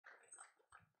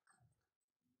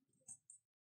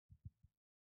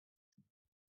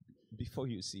before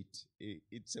you sit,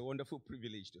 it's a wonderful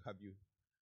privilege to have you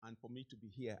and for me to be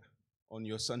here on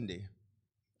your Sunday.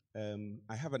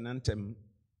 I have an anthem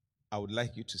I would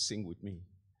like you to sing with me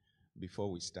before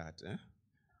we start.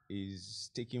 Is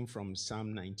taken from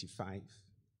Psalm 95,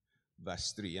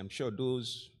 verse 3. I'm sure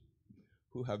those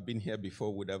who have been here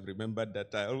before would have remembered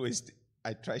that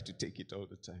I try to take it all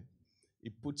the time.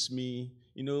 It puts me,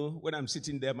 when I'm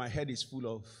sitting there, my head is full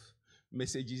of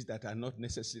messages that are not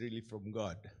necessarily from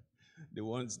God. The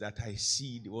ones that I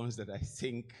see, the ones that I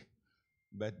think.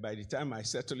 But by the time I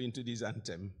settle into this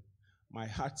anthem, my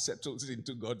heart settles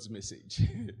into God's message.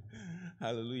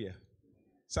 Hallelujah.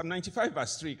 Psalm 95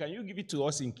 verse 3. Can you give it to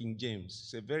us in King James?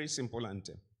 It's a very simple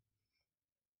anthem.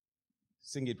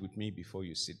 Sing it with me before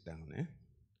you sit down.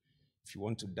 If you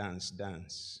want to dance,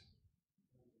 dance.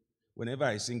 Whenever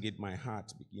I sing it, my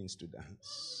heart begins to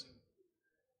dance.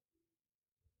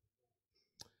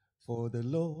 For the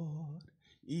Lord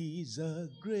is a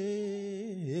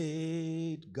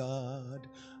great God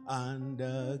and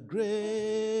a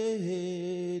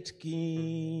great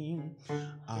King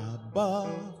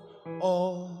above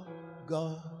all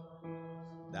God.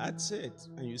 That's it.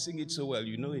 And you sing it so well,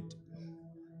 you know it.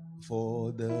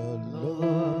 For the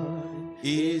Lord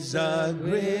is a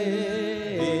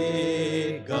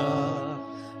great God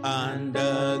and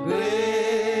a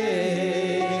great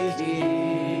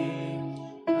King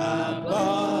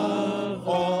above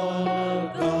all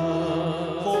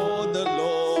God. For the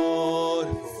Lord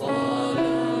is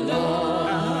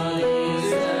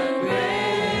a great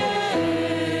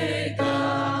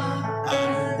God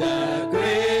and a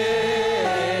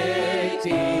great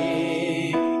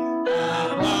King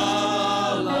above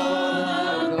all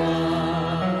God.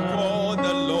 For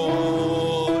the Lord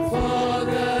is a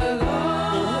great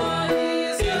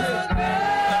God and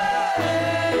a great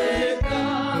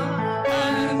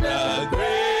King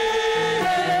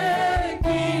above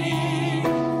all God. For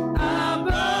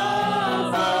the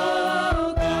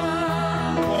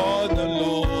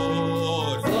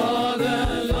Lord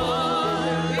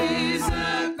is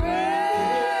a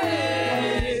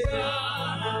great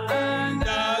God and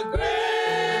a great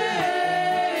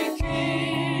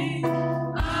King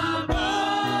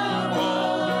above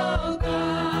all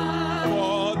God.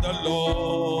 For the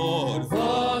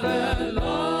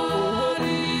Lord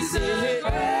is a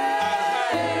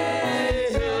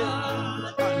great God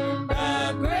and a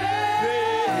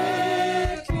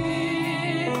great King above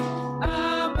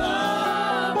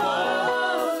all God. For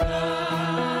the Lord is a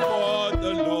great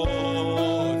God and a great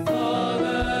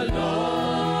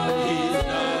King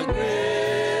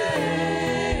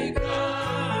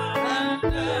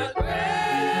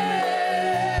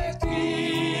above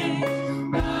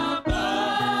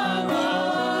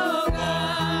all God.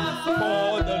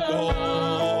 For the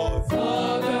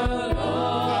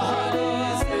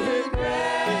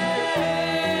Lord is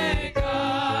a great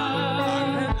God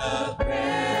and a great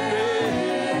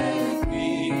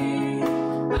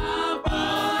King above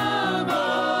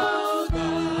all God.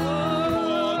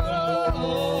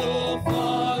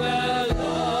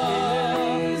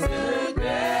 For the Lord is a great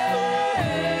God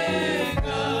and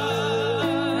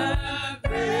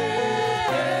a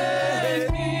great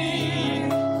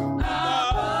King above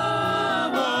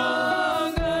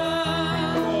all God.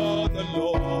 For the Lord is a great God and a great King above all God. For the Lord is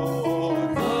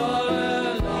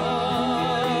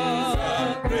a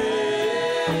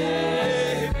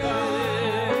great God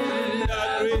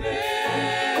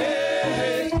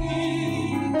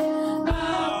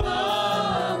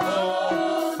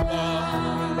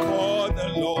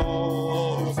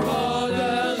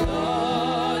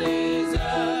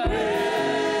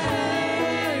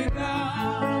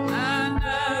and a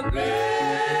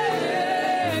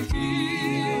great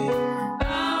King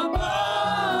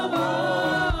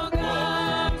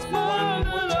above all God.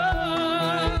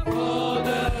 For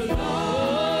the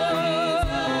Lord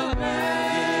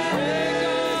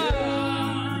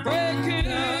is a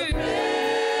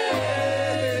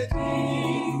great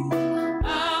King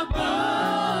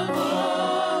above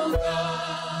all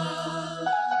God.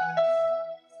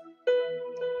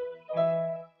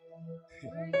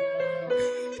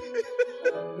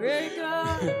 Great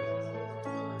God.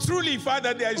 Truly,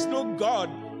 Father, there is no God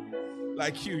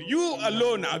like you. You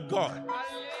alone are God. Hallelujah.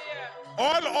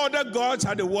 All other gods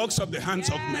are the works of the hands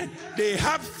of men. They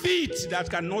have feet that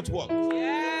cannot walk.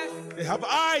 Yes. They have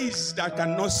eyes that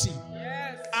cannot see.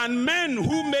 Yes. And men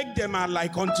who make them are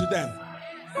like unto them.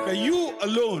 But you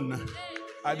alone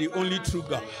are the only true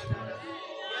God.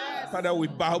 Father, we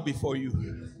bow before you.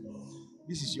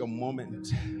 This is your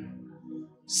moment.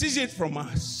 Seize it from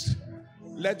us.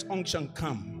 Let unction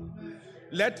come.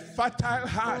 Let fertile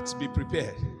hearts be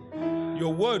prepared.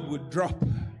 Your word will drop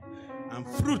and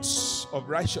fruits of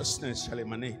righteousness shall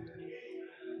emanate,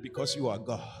 because you are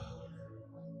God.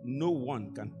 No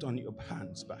one can turn your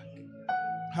hands back.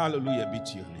 Hallelujah be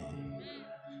to your name.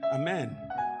 Amen.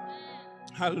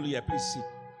 Hallelujah. Please sit.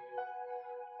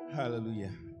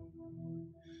 Hallelujah.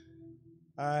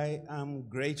 I am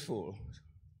grateful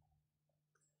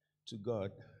to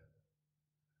God,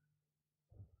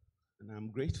 and I'm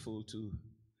grateful to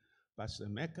Pastor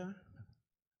Mecca,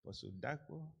 Pastor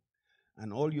Dakwa,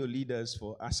 and all your leaders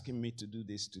for asking me to do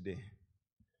this today.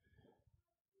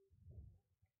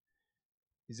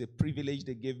 It's a privilege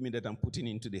they gave me that I'm putting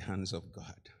into the hands of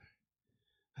God.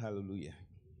 Hallelujah.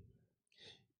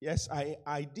 Yes,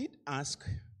 I did ask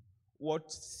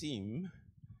what theme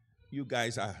you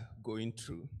guys are going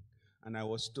through, and I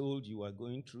was told you are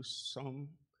going through something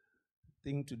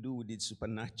to do with the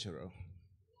supernatural.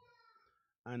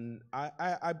 And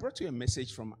I brought you a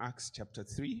message from Acts chapter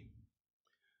 3.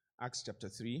 Acts chapter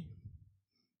 3.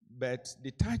 But the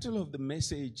title of the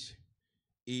message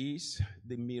is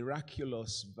The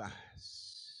Miraculous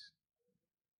Verse.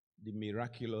 The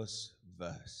Miraculous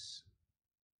Verse.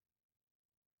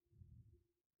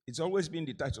 It's always been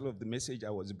the title of the message I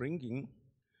was bringing,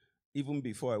 even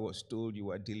before I was told you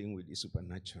were dealing with the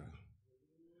supernatural.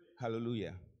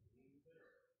 Hallelujah.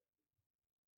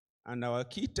 And our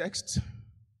key text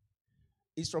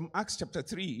is from Acts chapter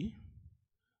 3,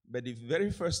 but the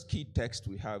very first key text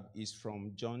we have is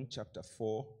from John chapter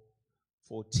 4,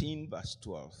 14 verse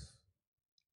 12.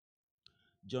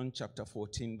 John chapter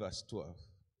 14 verse 12.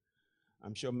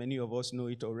 I'm sure many of us know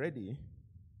it already.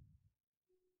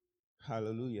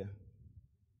 Hallelujah.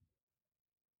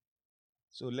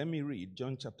 So let me read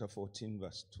John chapter 14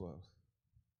 verse 12.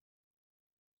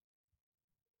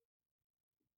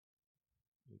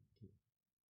 Okay.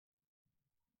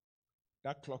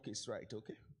 That clock is right,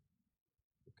 okay?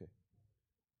 Okay.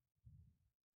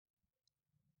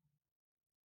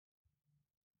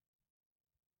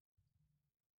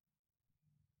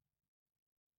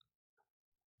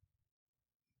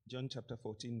 John chapter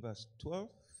 14 verse 12.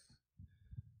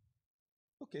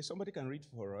 Okay, somebody can read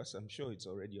for us. I'm sure it's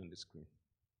already on the screen.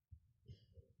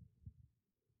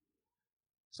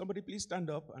 Somebody please stand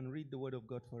up and read the word of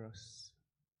God for us.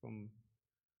 From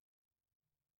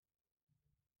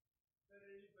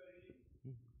Verily, verily,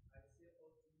 I say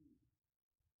unto you,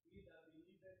 he that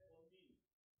believeth on me,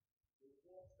 the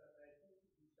works that I do,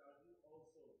 he shall do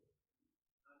also,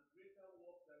 and greater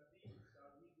works than these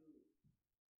shall he do,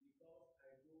 because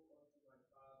I go unto my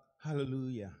Father.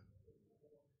 Hallelujah.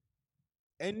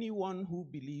 Anyone who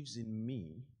believes in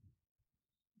me,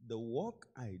 the work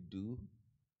I do,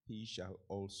 he shall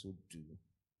also do.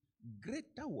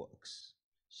 Greater works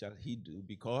shall he do,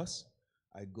 because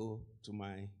I go to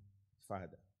my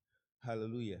Father.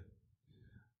 Hallelujah.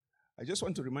 I just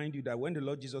want to remind you that when the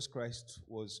Lord Jesus Christ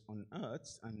was on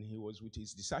earth and he was with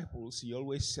his disciples, he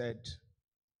always said,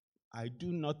 I do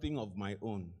nothing of my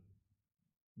own.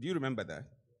 Do you remember that?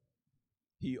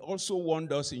 He also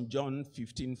warned us in John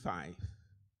 15:5.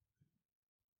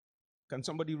 Can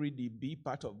somebody read the B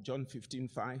part of John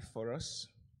 15:5 for us?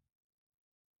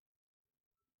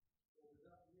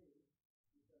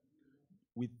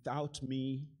 Without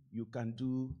me, you can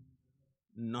do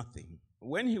nothing.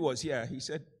 When he was here, he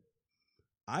said,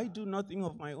 I do nothing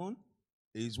of my own.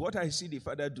 It is what I see the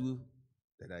Father do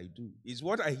that I do. It's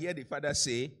what I hear the Father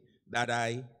say that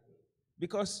I,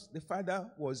 because the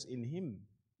Father was in him.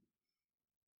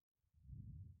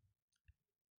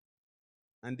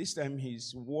 And this time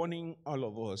he's warning all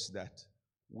of us that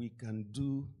we can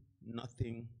do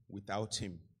nothing without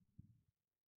him.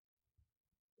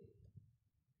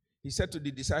 He said to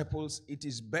the disciples, it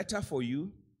is better for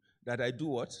you that I do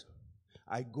what?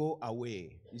 I go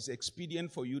away. It's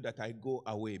expedient for you that I go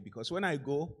away. Because when I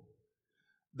go,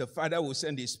 the Father will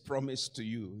send his promise to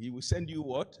you. He will send you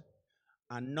what?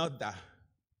 Another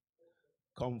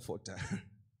comforter.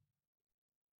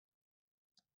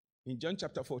 In John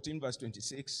chapter 14, verse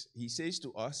 26, he says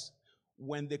to us,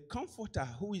 when the comforter,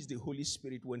 who is the Holy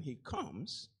Spirit, when he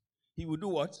comes, he will do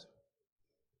what?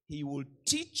 He will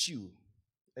teach you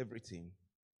everything.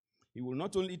 He will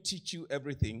not only teach you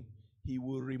everything, he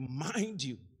will remind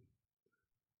you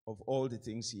of all the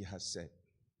things he has said.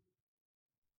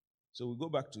 So we go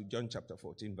back to John chapter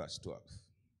 14, verse 12.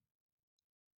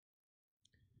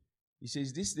 He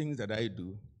says, these things that I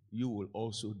do, you will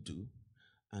also do,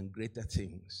 and greater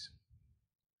things.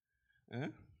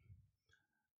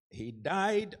 He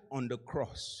died on the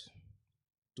cross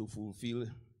to fulfill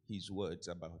his words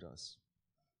about us.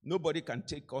 Nobody can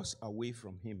take us away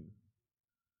from him.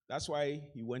 That's why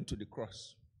he went to the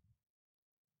cross.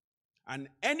 And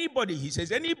anybody, he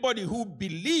says, anybody who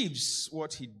believes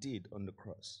what he did on the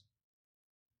cross.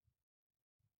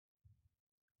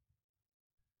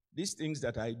 These things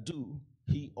that I do,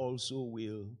 he also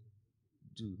will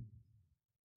do.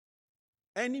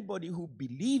 Anybody who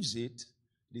believes it,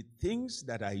 the things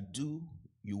that I do,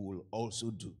 you will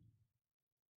also do.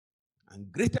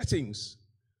 And greater things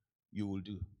you will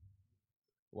do.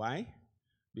 Why?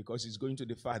 Because he's going to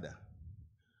the Father.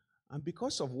 And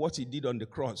because of what he did on the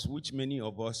cross, which many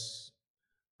of us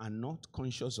are not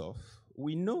conscious of,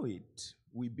 we know it,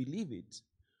 we believe it,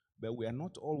 but we are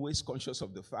not always conscious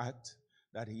of the fact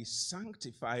that he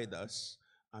sanctified us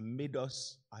and made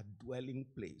us a dwelling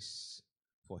place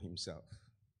for himself.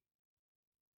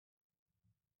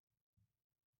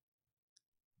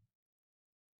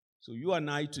 So you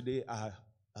and I today are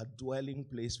a dwelling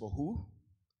place for who?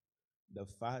 The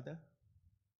Father,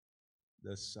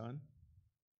 the Son,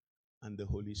 and the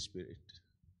Holy Spirit.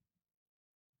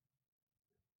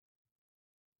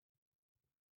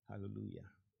 Hallelujah.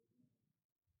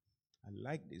 I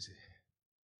like this.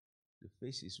 The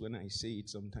faces when I say it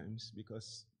sometimes,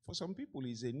 because for some people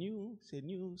it's a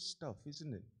new stuff,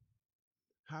 isn't it?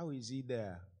 How is he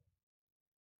there?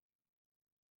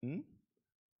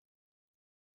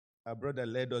 Our brother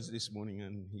led us this morning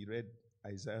and he read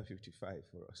Isaiah 55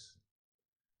 for us.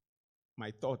 My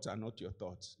thoughts are not your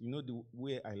thoughts. You know, the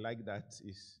way I like that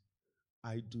is,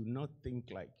 I do not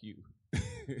think like you.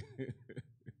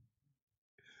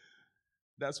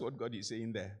 That's what God is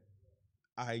saying there.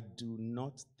 I do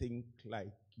not think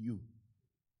like you.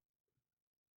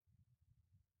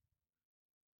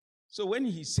 So when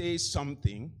he says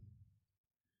something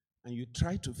and you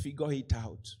try to figure it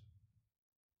out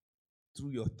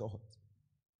through your thought,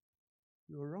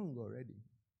 you're wrong already.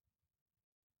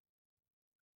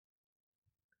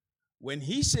 When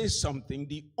he says something,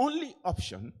 the only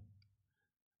option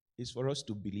is for us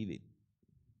to believe it.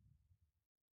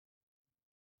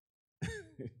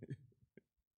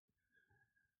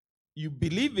 You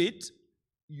believe it,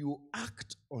 you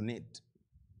act on it.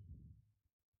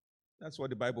 That's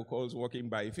what the Bible calls walking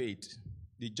by faith.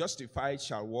 The justified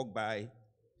shall walk by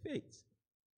faith.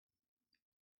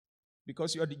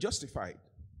 Because you are the justified.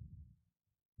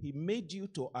 He made you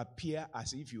to appear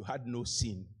as if you had no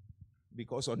sin.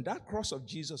 Because on that cross of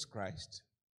Jesus Christ,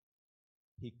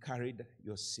 he carried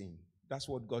your sin. That's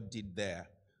what God did there.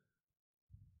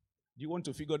 Do you want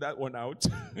to figure that one out?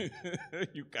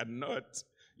 You cannot.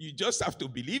 You just have to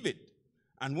believe it.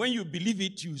 And when you believe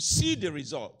it, you see the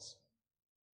results.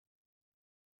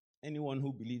 Anyone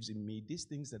who believes in me, these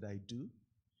things that I do,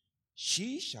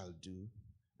 she shall do,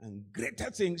 and greater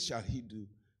things shall he do,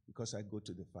 because I go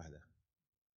to the Father.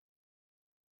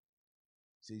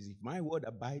 He says,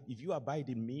 if you abide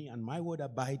in me and my word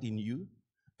abide in you,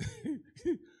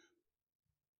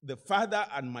 the Father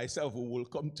and myself who will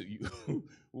come to you, who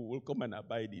will come and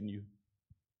abide in you.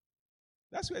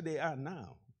 That's where they are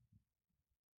now.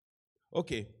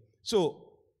 Okay,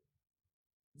 so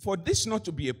for this not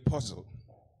to be a puzzle,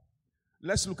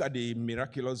 let's look at the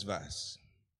miraculous verse.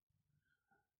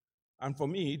 And for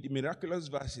me, the miraculous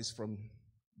verse is from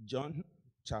John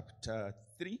chapter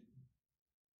 3,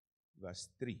 verse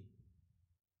 3.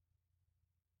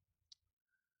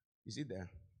 Is it there?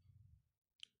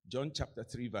 John chapter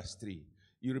 3, verse 3.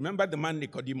 You remember the man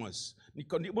Nicodemus.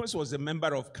 Nicodemus was a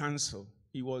member of council.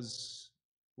 He was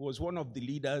one of the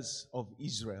leaders of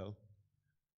Israel.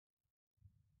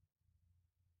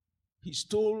 He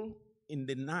stole in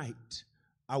the night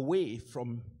away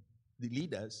from the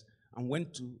leaders and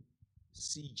went to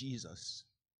see Jesus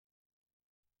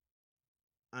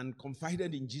and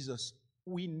confided in Jesus.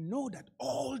 We know that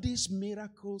all these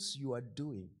miracles you are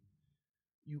doing,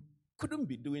 you couldn't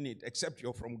be doing it except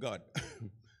you're from God.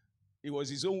 It was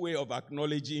his own way of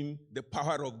acknowledging the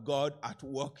power of God at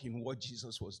work in what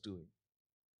Jesus was doing.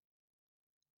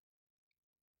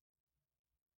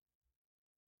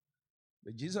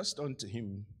 But Jesus turned to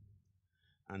him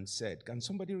and said, can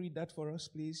somebody read that for us,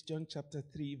 please? John chapter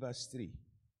 3, verse 3.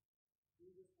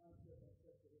 Jesus answered and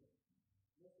said to him,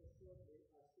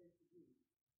 most assuredly I say to you,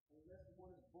 unless one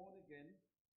is born again.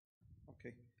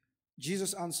 Okay.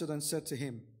 Jesus answered and said to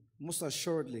him, most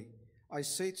assuredly I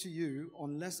say to you,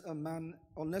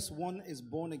 unless one is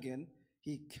born again,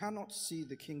 he cannot see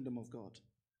the kingdom of God.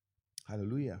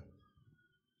 Hallelujah.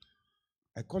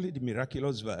 I call it the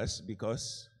miraculous verse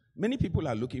because many people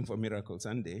are looking for miracles,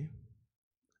 aren't they?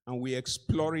 And we're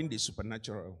exploring the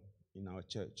supernatural in our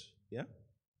church. Yeah?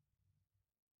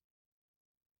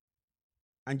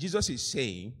 And Jesus is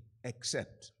saying,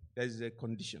 except there is a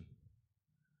condition.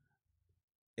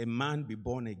 A man be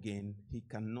born again, he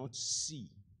cannot see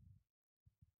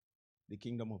The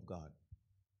kingdom of God.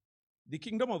 The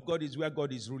kingdom of God is where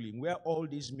God is ruling, where all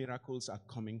these miracles are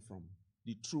coming from.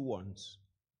 The true ones.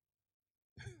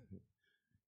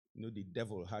 The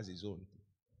devil has his own.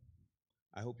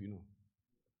 I hope you know.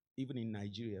 Even in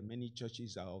Nigeria, many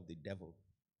churches are of the devil.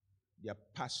 Their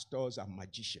pastors are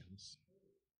magicians.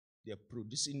 They are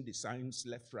producing the signs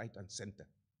left, right, and center.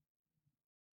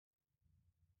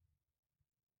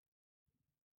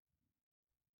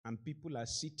 And people are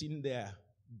sitting there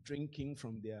drinking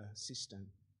from their cistern.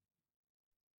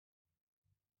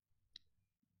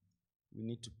 We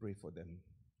need to pray for them.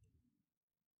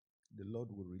 The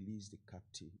Lord will release the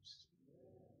captives.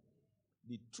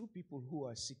 The true people who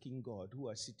are seeking God, who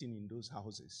are sitting in those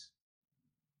houses.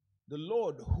 The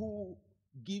Lord who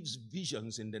gives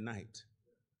visions in the night.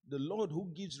 The Lord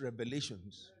who gives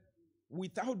revelations.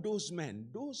 Without those men,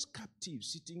 those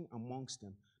captives sitting amongst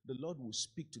them, the Lord will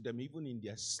speak to them even in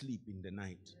their sleep in the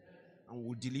night and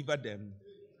will deliver them,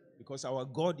 because our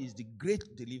God is the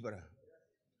great deliverer.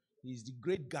 He is the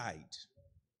great guide.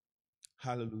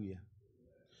 Hallelujah.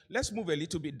 Let's move a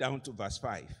little bit down to verse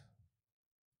 5.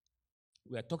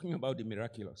 We are talking about the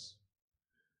miraculous.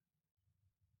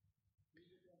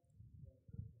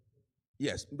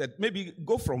 Yes, but maybe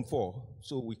go from 4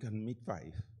 so we can meet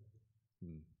 5.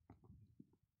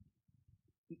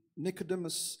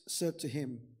 Nicodemus said to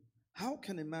him, "How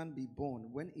can a man be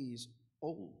born when he is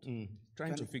old?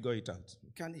 Trying to figure it out.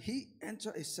 Can he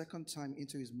enter a second time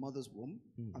into his mother's womb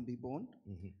and be born?"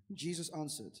 Jesus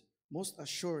answered, "Most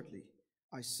assuredly,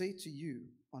 I say to you,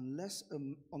 unless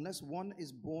one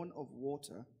is born of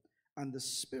water and the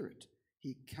Spirit,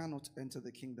 he cannot enter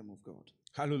the kingdom of God."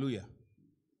 Hallelujah.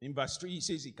 In verse 3, he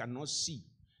says he cannot see.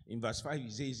 In verse 5,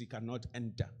 he says he cannot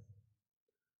enter.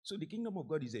 So the kingdom of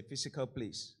God is a physical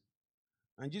place.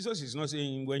 And Jesus is not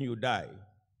saying when you die.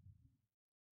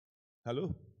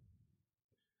 Hello?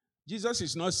 Jesus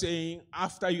is not saying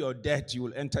after your death you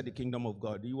will enter the kingdom of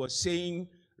God. He was saying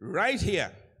right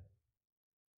here,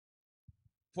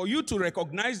 for you to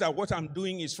recognize that what I'm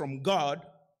doing is from God,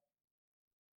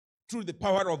 through the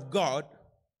power of God,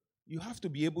 you have to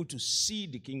be able to see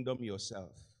the kingdom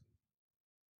yourself.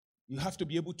 You have to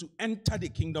be able to enter the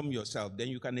kingdom yourself. Then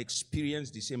you can experience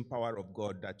the same power of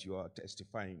God that you are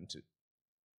testifying to.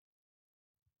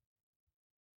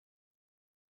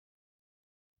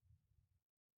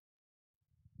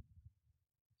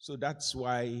 So that's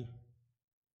why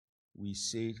we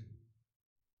say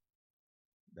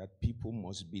that people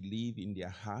must believe in their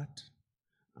heart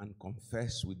and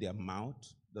confess with their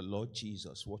mouth the Lord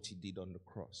Jesus, what he did on the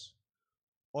cross.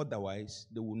 Otherwise,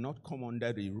 they will not come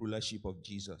under the rulership of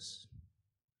Jesus.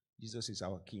 Jesus is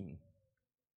our king.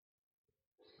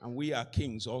 And we are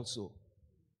kings also.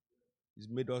 He's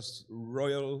made us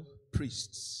royal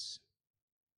priests,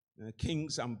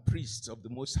 kings and priests of the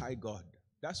Most High God.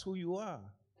 That's who you are.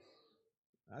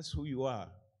 That's who you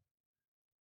are.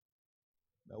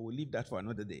 But we'll leave that for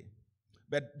another day.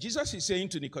 But Jesus is saying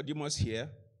to Nicodemus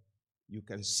here, you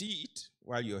can see it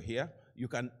while you're here. You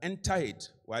can enter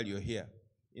it while you're here.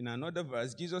 In another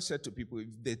verse, Jesus said to people, if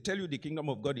they tell you the kingdom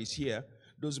of God is here,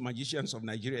 those magicians of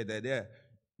Nigeria, they're there.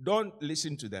 Don't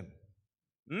listen to them.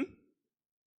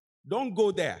 Don't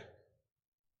go there.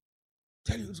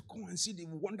 Tell you to come and see the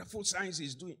wonderful signs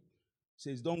he's doing.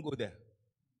 Says, don't go there.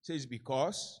 Says,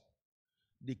 because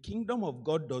the kingdom of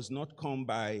God does not come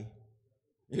by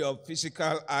your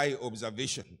physical eye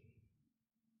observation.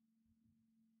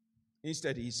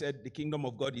 Instead, he said, the kingdom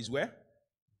of God is where?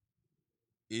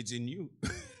 It's in you.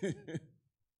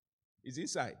 It's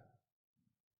inside.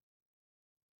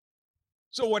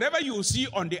 So whatever you see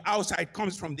on the outside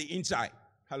comes from the inside.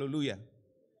 Hallelujah.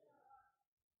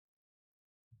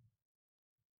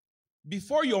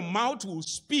 Before your mouth will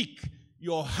speak,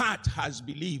 your heart has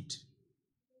believed.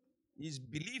 It's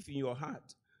belief in your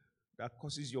heart that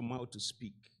causes your mouth to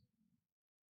speak.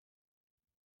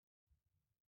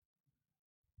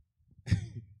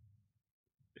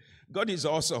 God is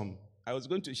awesome. I was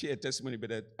going to share a testimony,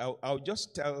 but I'll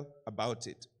just tell about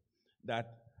it.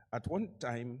 That at one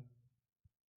time,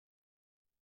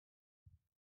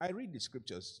 I read the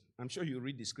scriptures. I'm sure you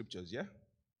read the scriptures, yeah?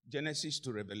 Genesis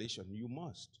to Revelation. You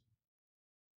must.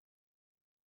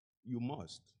 You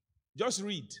must. Just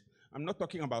read. I'm not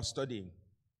talking about studying.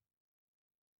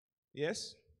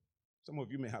 Yes? Some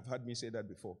of you may have heard me say that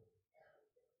before.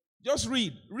 Just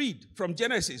read. Read from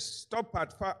Genesis. Stop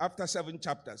after 7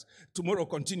 chapters. Tomorrow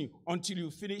continue until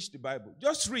you finish the Bible.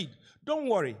 Just read. Don't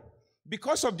worry.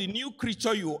 Because of the new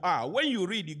creature you are, when you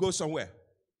read, you go somewhere.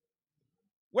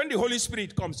 When the Holy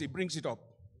Spirit comes, he brings it up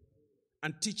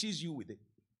and teaches you with it.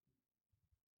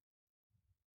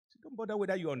 So Don't bother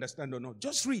whether you understand or not.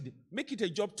 Just read. Make it a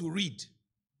job to read.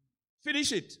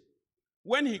 Finish it.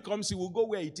 When he comes, he will go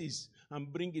where it is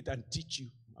and bring it and teach you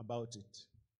about it.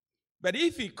 But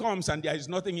if he comes and there is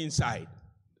nothing inside,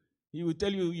 he will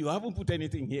tell you, you haven't put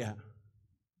anything here.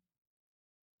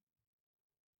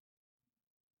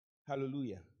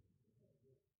 Hallelujah.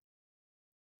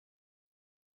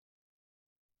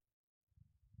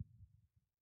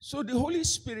 So the Holy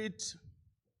Spirit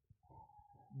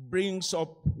brings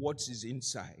up what is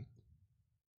inside.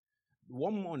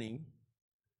 One morning,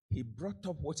 he brought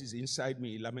up what is inside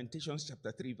me. Lamentations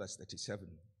chapter 3, verse 37.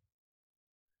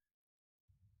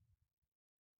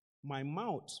 My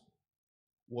mouth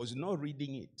was not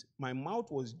reading it. My mouth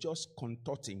was just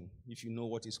contorting, if you know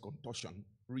what is contortion.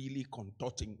 Really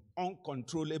contorting,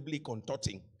 uncontrollably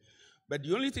contorting. But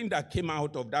the only thing that came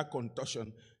out of that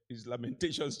contortion is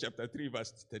Lamentations chapter 3,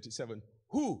 verse 37.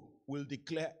 Who will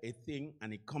declare a thing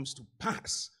and it comes to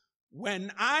pass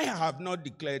when I have not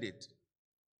declared it?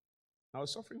 I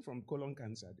was suffering from colon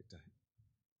cancer at the time.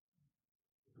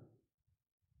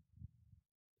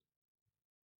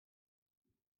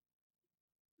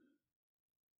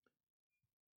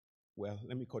 Well,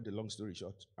 let me cut the long story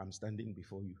short. I'm standing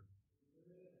before you,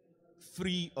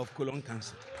 free of colon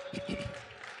cancer.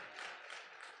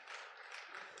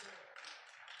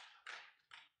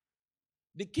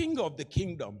 The king of the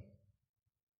kingdom,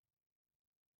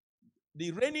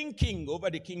 the reigning king over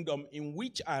the kingdom in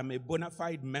which I am a bona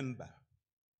fide member,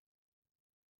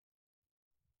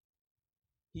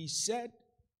 he said,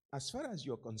 as far as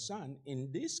you're concerned,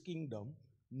 in this kingdom,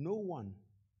 no one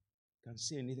can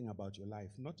say anything about your life,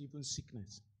 not even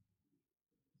sickness.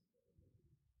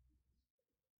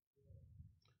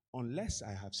 Unless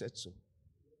I have said so.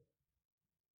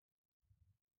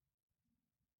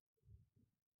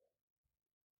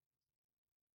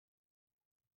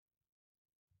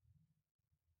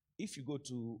 If you go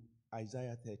to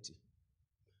Isaiah 30,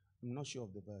 I'm not sure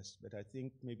of the verse, but I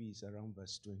think maybe it's around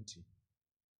verse 20.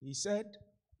 He said,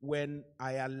 the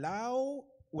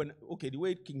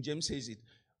way King James says it,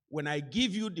 when I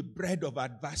give you the bread of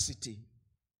adversity.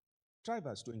 Try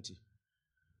verse 20.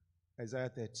 Isaiah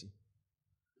 30.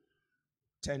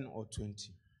 10 or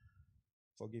 20.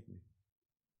 Forgive me.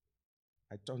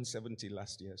 I turned 70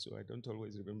 last year, so I don't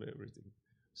always remember everything.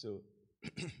 So,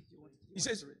 he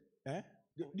says,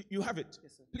 you have it.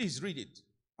 Yes, sir. Please read it.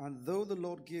 And though the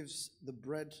Lord gives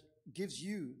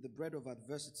you the bread of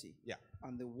adversity,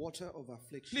 and the water of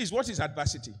affliction. Please, what is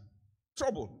adversity?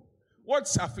 Trouble.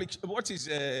 What's affliction? What is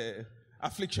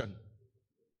affliction?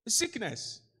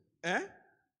 Sickness.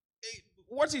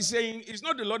 What he's saying is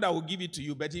not the Lord that will give it to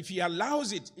you, but if he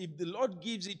allows it, if the Lord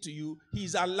gives it to you,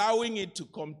 he's allowing it to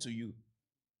come to you.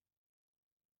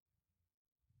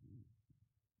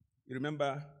 You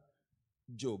remember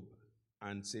Job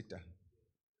and Satan?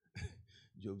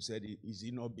 Job said, is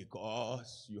it not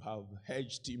because you have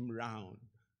hedged him round?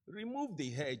 Remove the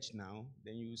hedge now,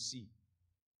 then you see.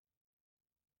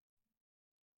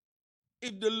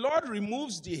 If the Lord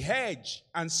removes the hedge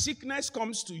and sickness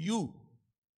comes to you,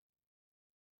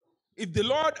 if the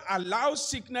Lord allows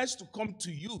sickness to come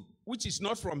to you, which is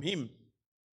not from him,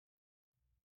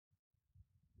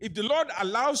 if the Lord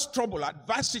allows trouble,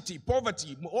 adversity,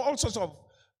 poverty, all sorts of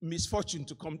misfortune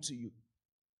to come to you,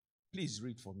 please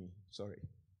read for me. Sorry.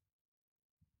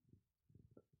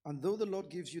 And though the Lord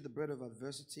gives you the bread of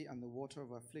adversity and the water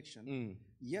of affliction,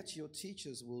 yet your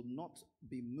teachers will not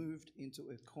be moved into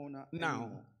a corner anymore.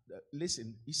 Now,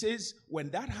 listen. He says, when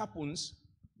that happens,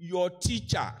 your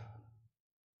teacher,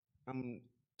 I'm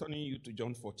turning you to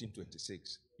John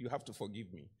 14:26. You have to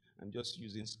forgive me. I'm just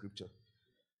using scripture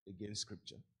against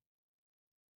scripture.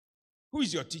 Who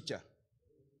is your teacher?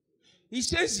 He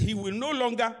says he will no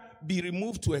longer be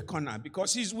removed to a corner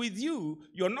because he's with you.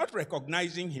 You're not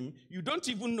recognizing him. You don't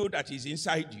even know that he's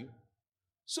inside you.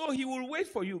 So he will wait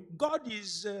for you. God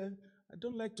is, I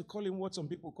don't like to call him what some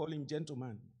people call him,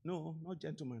 gentleman. No, not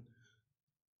gentleman.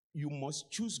 You must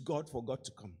choose God for God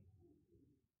to come.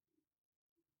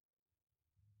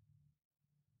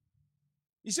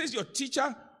 He says your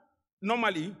teacher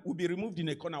normally will be removed in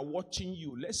a corner watching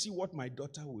you. Let's see what my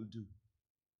daughter will do.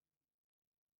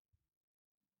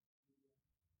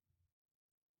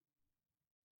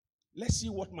 Let's see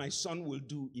what my son will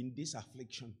do in this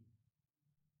affliction.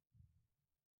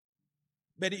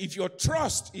 But if your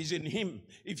trust is in him,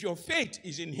 if your faith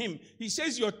is in him, he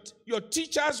says your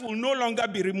teachers will no longer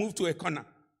be removed to a corner.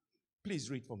 Please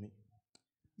read for me.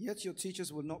 Yet your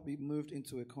teachers will not be moved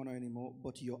into a corner anymore,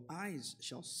 but your eyes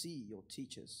shall see your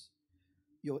teachers.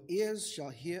 Your ears shall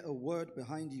hear a word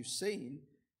behind you saying,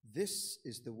 this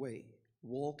is the way,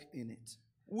 walk in it.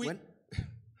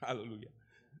 Hallelujah.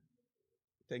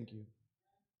 Thank you.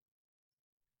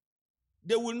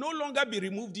 They will no longer be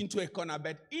removed into a corner,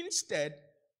 but instead,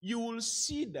 you will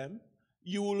see them,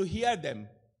 you will hear them.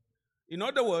 In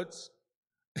other words,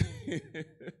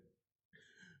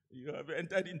 you have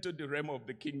entered into the realm of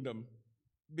the kingdom.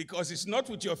 Because it's not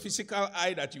with your physical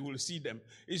eye that you will see them.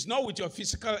 It's not with your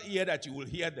physical ear that you will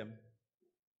hear them.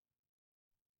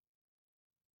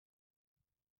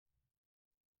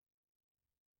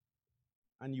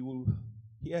 And you will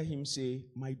hear him say,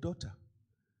 my daughter,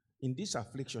 in this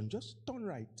affliction, just turn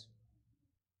right.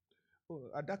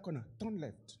 Oh, at that corner, turn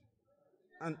left.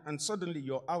 And suddenly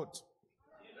you're out.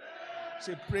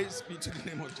 Say, praise be to the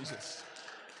name of Jesus.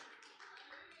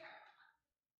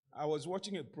 I was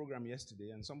watching a program yesterday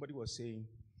and somebody was saying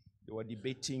they were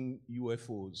debating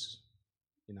UFOs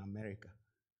in America.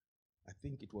 I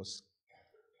think it was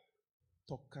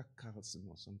Tucker Carlson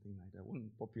or something like that, one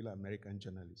popular American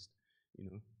journalist,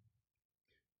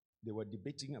 They were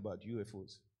debating about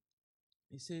UFOs.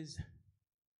 He says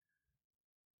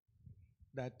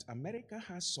that America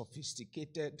has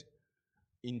sophisticated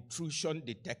intrusion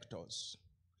detectors,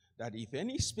 that if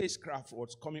any spacecraft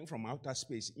was coming from outer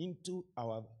space into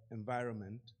our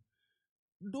environment,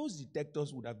 those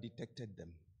detectors would have detected them,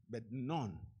 but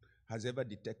none has ever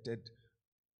detected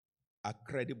a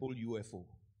credible UFO.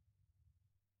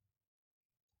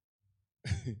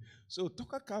 So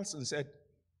Tucker Carlson said,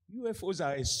 UFOs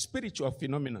are a spiritual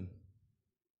phenomenon.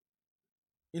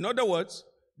 In other words,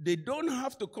 they don't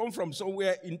have to come from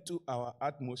somewhere into our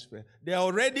atmosphere. They are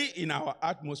already in our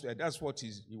atmosphere. That's what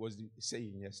he was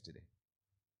saying yesterday.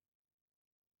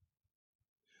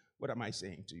 What am I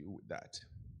saying to you with that?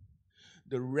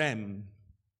 The realm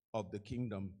of the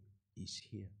kingdom is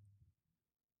here.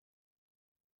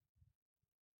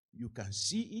 You can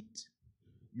see it,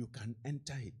 you can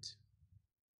enter it,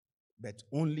 but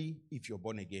only if you're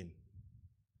born again.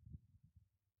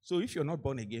 So if you're not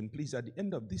born again, please, at the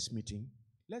end of this meeting,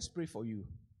 let's pray for you.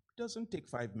 It doesn't take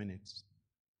 5 minutes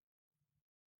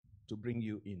to bring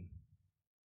you in.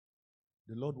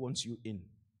 The Lord wants you in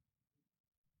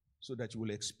so that you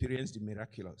will experience the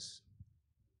miraculous.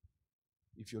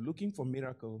 If you're looking for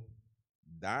miracle,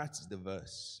 that's the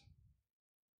verse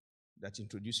that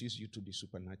introduces you to the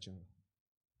supernatural.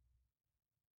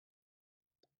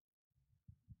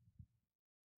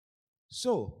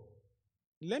 So,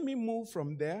 let me move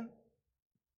from there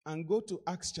and go to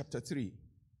Acts chapter 3.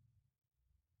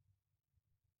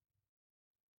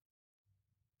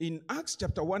 In Acts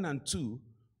chapter 1 and 2,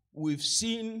 we've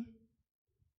seen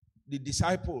the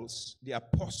disciples, the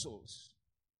apostles,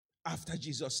 after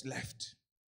Jesus left.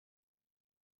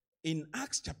 In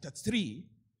Acts chapter 3,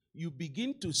 you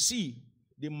begin to see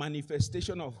the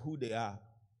manifestation of who they are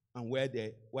and where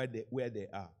they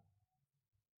are.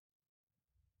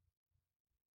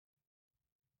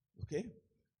 Okay?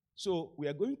 So we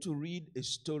are going to read a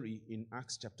story in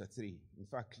Acts chapter 3. In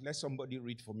fact, let somebody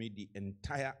read for me the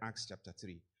entire Acts chapter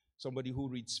 3. Somebody who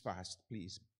reads fast,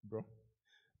 please, bro.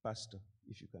 Pastor,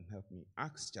 if you can help me.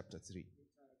 Acts chapter 3.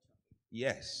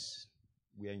 Yes,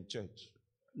 we are in church.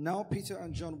 Now Peter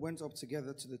and John went up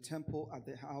together to the temple at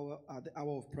the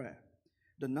hour of prayer,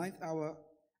 the 9th hour,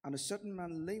 and a certain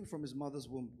man lame from his mother's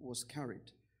womb was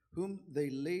carried, whom they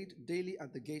laid daily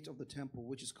at the gate of the temple,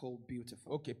 which is called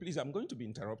Beautiful. Okay, please, I'm going to be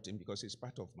interrupting because it's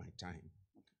part of my time.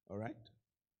 All right?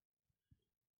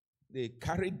 They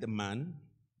carried the man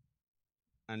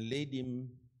and laid him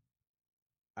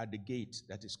at the gate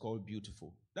that is called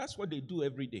Beautiful. That's what they do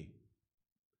every day.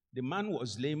 The man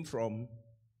was lame from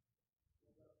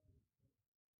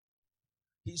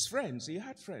his friends. He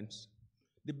had friends.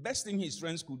 The best thing his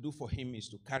friends could do for him is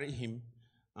to carry him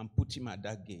and put him at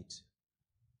that gate.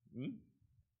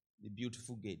 The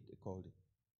Beautiful Gate, they called it,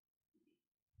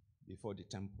 before the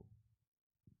temple.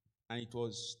 And it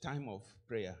was time of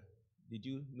prayer. Did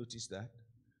you notice that?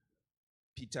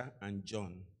 Peter and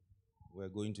John were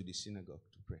going to the synagogue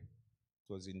to pray.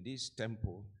 It was in this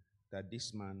temple that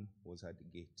this man was at the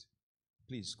gate.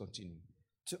 Please continue.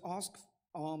 To ask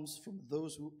alms from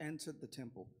those who entered the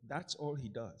temple. That's all he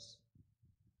does.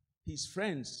 His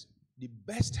friends, the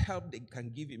best help they can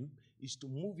give him is to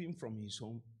move him from his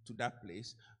home to that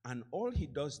place, and all he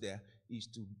does there is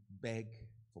to beg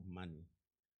for money.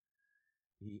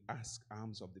 He asks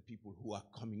alms of the people who are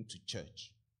coming to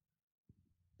church.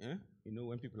 Yeah? You know,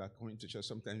 when people are coming to church,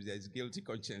 sometimes there's guilty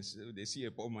conscience. They see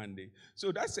a poor man.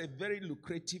 So that's a very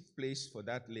lucrative place for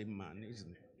that lame man, isn't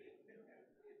it?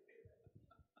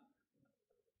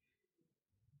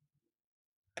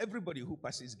 Everybody who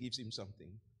passes gives him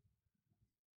something.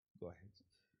 Go ahead.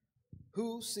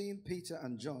 Who, seeing Peter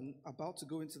and John about to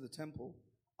go into the temple,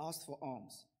 asked for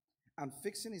alms. And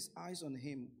fixing his eyes on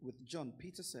him with John,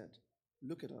 Peter said,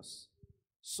 "Look at us."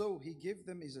 So he gave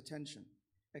them his attention,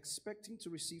 expecting to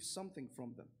receive something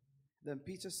from them. Then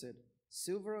Peter said,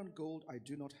 "Silver and gold I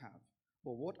do not have,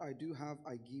 but what I do have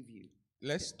I give you."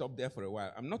 Let's stop there for a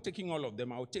while. I'm not taking all of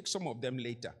them. I'll take some of them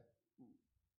later.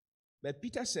 But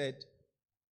Peter said,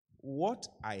 "What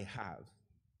I have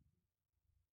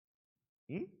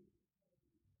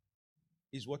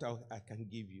is what I can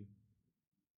give you.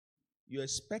 You're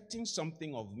expecting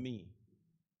something of me.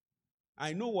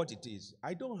 I know what it is.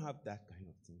 I don't have that kind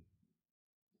of thing."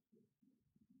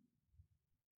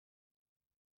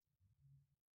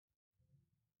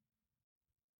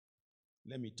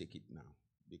 Let me take it now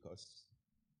because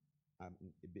I'm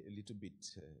a little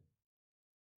bit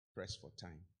pressed for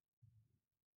time.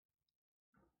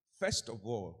 First of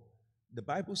all, the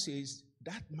Bible says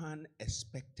that man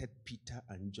expected Peter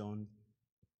and John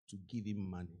to give him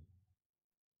money.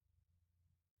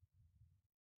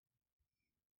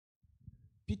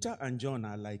 Peter and John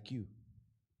are like you,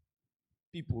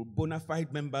 people, bona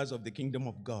fide members of the kingdom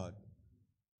of God.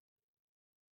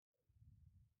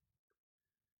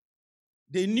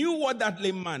 They knew what that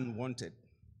lame man wanted.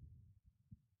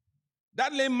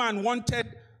 That lame man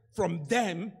wanted from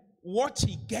them what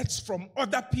he gets from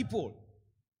other people.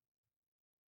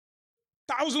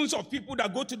 Thousands of people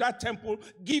that go to that temple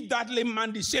give that lame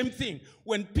man the same thing.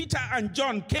 When Peter and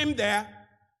John came there,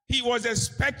 he was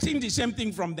expecting the same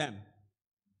thing from them.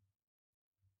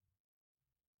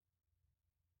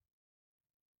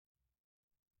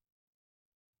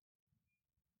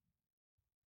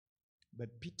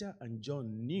 But Peter and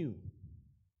John knew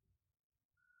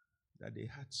that they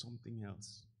had something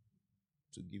else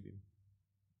to give him.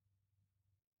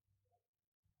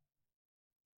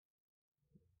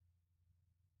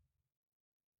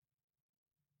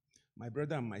 My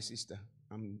brother and my sister,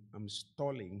 I'm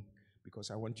stalling because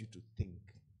I want you to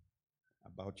think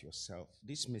about yourself.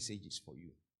 This message is for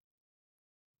you.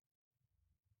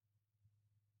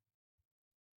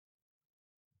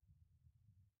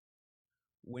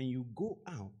 When you go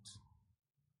out,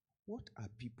 what are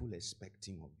people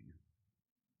expecting of you?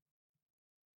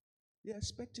 They're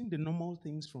expecting the normal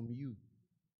things from you.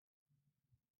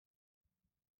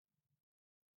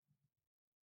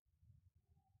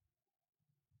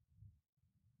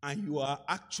 And you are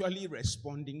actually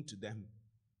responding to them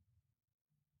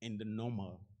in the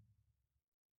normal,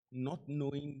 not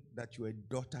knowing that you're a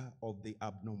daughter of the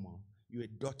abnormal. You're a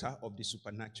daughter of the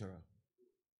supernatural.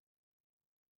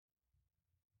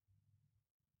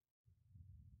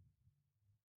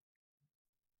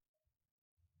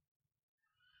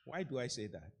 Why do I say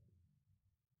that?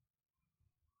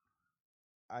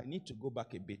 I need to go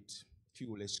back a bit, if you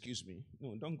will excuse me.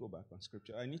 No, don't go back on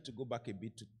scripture. I need to go back a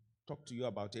bit to talk to you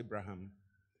about Abraham.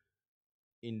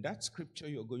 In that scripture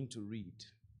you're going to read,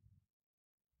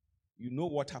 you know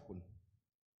what happened.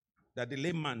 That the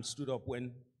lame man stood up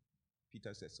when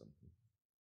Peter said something.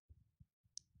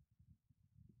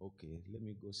 Okay, let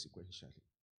me go sequentially.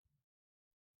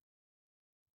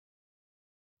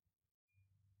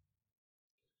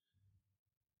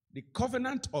 The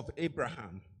covenant of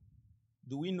Abraham,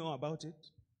 do we know about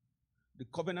it? The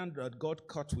covenant that God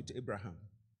cut with Abraham.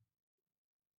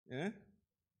 Yeah?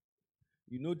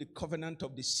 You know the covenant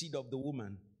of the seed of the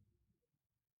woman.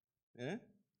 Yeah?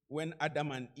 When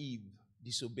Adam and Eve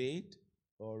disobeyed,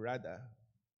 or rather,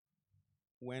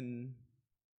 when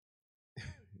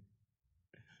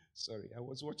sorry, I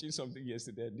was watching something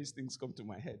yesterday and these things come to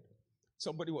my head.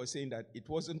 Somebody was saying that it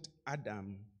wasn't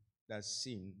Adam that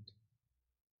sinned,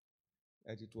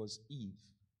 that it was Eve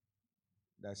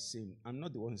that sinned. I'm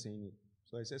not the one saying it.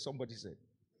 So I said, somebody said.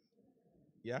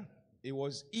 Yeah? It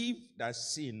was Eve that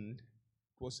sinned.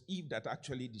 It was Eve that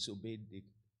actually disobeyed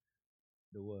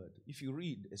the word. If you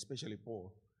read, especially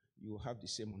Paul, you will have the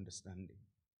same understanding.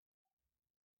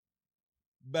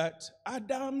 But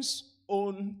Adam's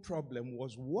own problem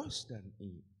was worse than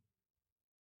Eve.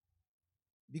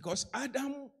 Because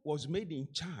Adam was made in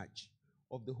charge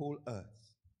of the whole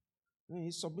earth. And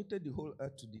he submitted the whole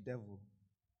earth to the devil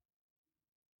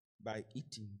by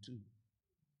eating too.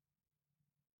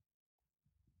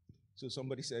 So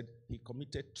somebody said he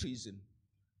committed treason.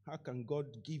 How can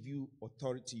God give you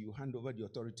authority? You hand over the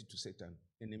authority to Satan,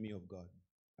 enemy of God.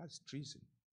 That's treason.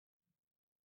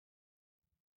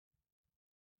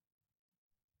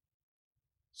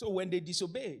 So when they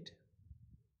disobeyed,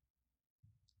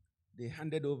 they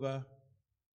handed over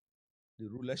the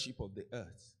rulership of the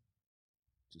earth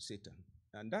to Satan.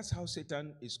 And that's how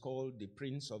Satan is called the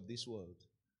prince of this world.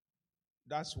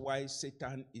 That's why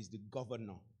Satan is the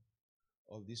governor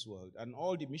of this world. And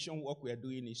all the mission work we are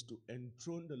doing is to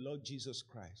enthrone the Lord Jesus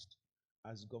Christ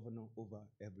as governor over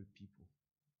every people.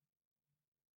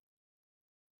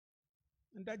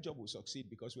 And that job will succeed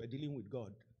because we're dealing with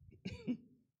God.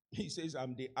 He says,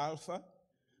 I'm the Alpha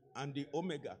and the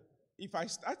Omega. If I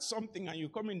start something and you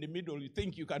come in the middle, you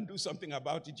think you can do something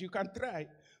about it, you can try.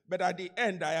 But at the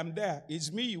end, I am there.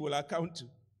 It's me you will account to.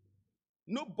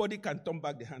 Nobody can turn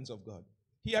back the hands of God.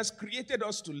 He has created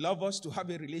us to love us, to have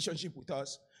a relationship with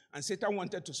us, and Satan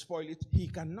wanted to spoil it. He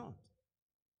cannot.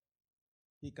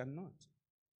 He cannot.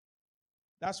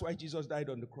 That's why Jesus died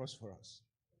on the cross for us.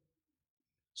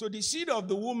 So the seed of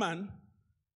the woman,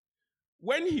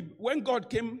 when God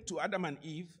came to Adam and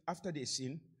Eve after they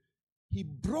sinned, he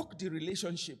broke the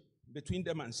relationship between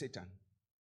them and Satan.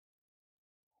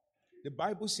 The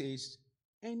Bible says,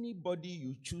 anybody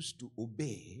you choose to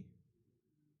obey,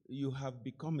 you have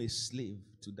become a slave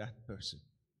to that person.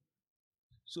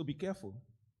 So be careful.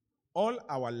 All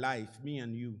our life, me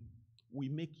and you, we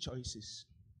make choices.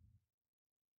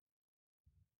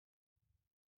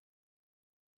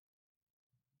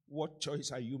 What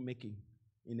choice are you making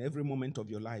in every moment of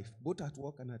your life, both at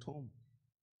work and at home?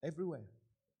 Everywhere.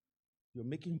 You're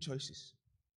making choices.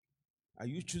 Are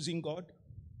you choosing God?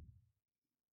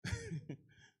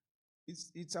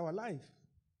 It's our life.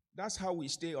 That's how we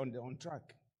stay on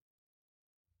track.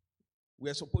 We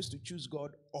are supposed to choose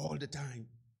God all the time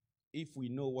if we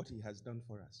know what he has done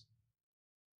for us.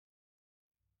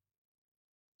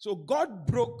 So God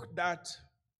broke that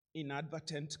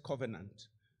inadvertent covenant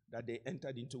that they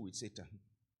entered into with Satan.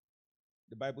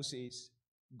 The Bible says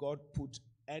God put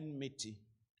enmity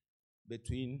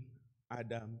between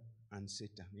Adam and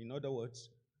Satan. In other words,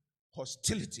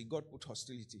 hostility. God put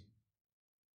hostility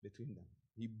between them.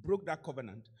 He broke that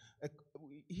covenant.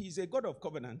 He's a God of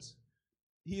covenants.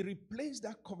 He replaced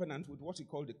that covenant with what he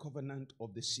called the covenant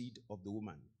of the seed of the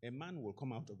woman. A man will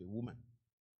come out of a woman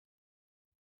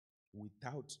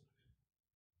without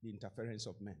the interference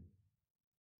of men.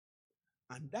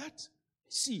 And that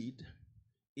seed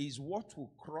is what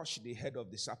will crush the head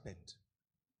of the serpent.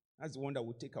 That's the one that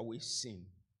will take away sin.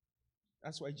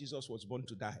 That's why Jesus was born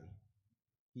to die.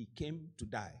 He came to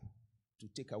die, to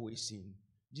take away sin.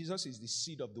 Jesus is the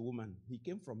seed of the woman. He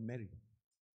came from Mary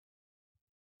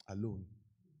alone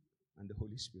and the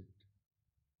Holy Spirit.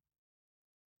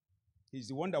 He's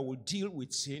the one that will deal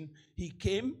with sin. He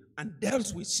came and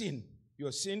dealt with sin,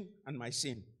 your sin and my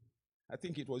sin. I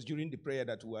think it was during the prayer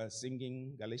that we were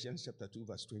singing Galatians chapter 2,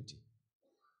 verse 20.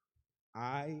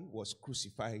 I was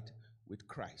crucified with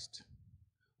Christ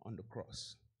on the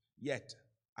cross. Yet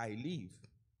I live.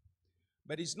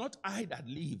 But it's not I that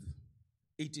live.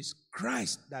 It is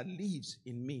Christ that lives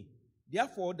in me.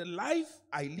 Therefore, the life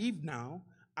I live now,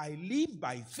 I live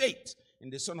by faith in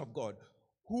the Son of God,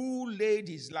 who laid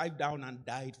his life down and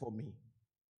died for me.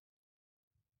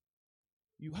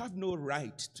 You have no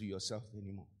right to yourself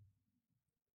anymore.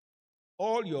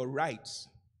 All your rights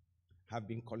have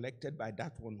been collected by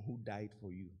that one who died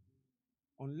for you.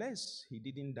 Unless he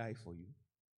didn't die for you.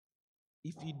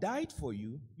 If he died for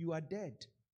you, you are dead.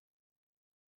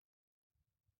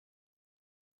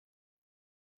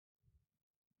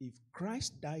 If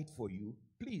Christ died for you,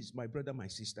 please, my brother, my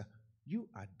sister, you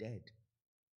are dead.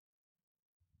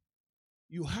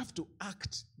 You have to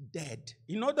act dead.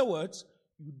 In other words,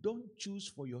 you don't choose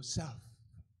for yourself.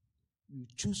 You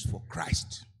choose for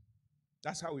Christ.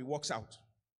 That's how it works out.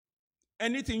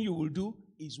 Anything you will do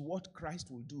is what Christ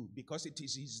will do because it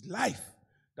is his life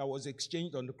that was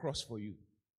exchanged on the cross for you.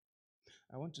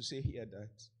 I want to say here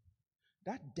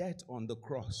that death on the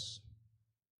cross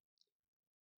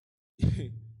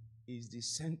is the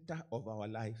center of our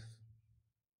life.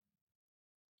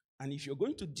 And if you're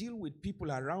going to deal with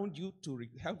people around you to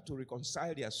help to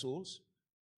reconcile their souls,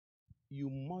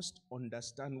 you must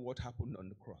understand what happened on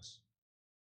the cross.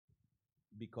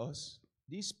 Because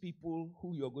these people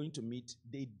who you're going to meet,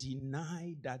 they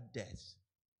deny that death.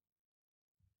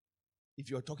 If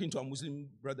you're talking to our Muslim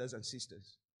brothers and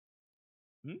sisters,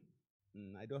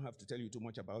 I don't have to tell you too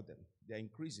much about them. They're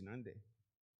increasing, aren't they?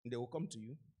 And they will come to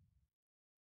you.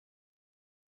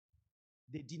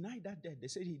 They deny that death. They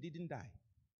said he didn't die.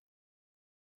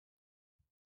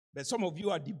 But some of you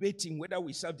are debating whether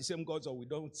we serve the same gods or we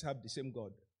don't serve the same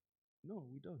God. No,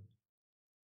 we don't.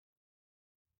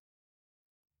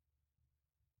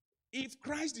 If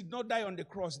Christ did not die on the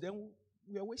cross, then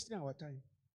we are wasting our time.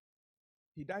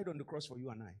 He died on the cross for you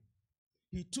and I.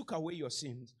 He took away your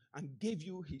sins and gave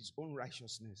you his own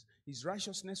righteousness. His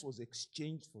righteousness was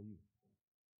exchanged for you.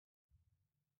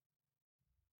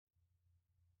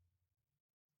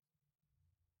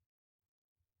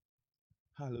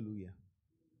 Hallelujah.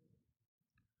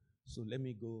 So let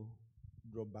me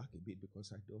drop back a bit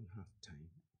because I don't have time.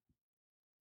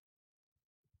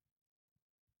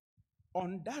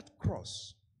 On that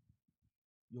cross,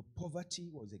 your poverty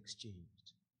was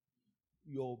exchanged.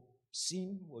 Your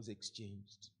sin was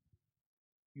exchanged.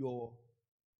 Your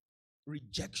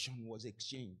rejection was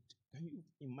exchanged. Can you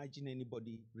imagine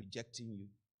anybody rejecting you?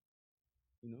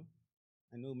 You know,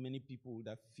 I know many people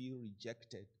that feel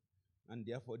rejected and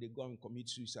therefore they go and commit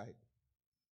suicide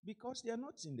because they are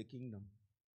not in the kingdom.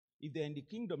 If they're in the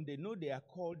kingdom, they know they are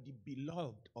called the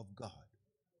beloved of God.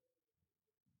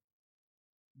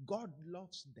 God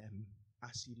loves them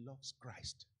as he loves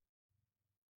Christ.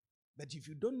 But if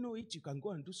you don't know it, you can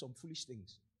go and do some foolish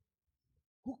things.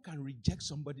 Who can reject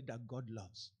somebody that God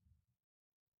loves?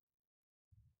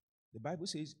 The Bible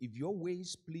says, if your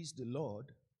ways please the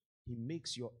Lord, he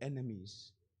makes your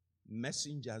enemies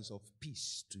messengers of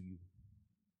peace to you.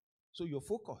 So your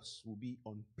focus will be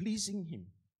on pleasing him,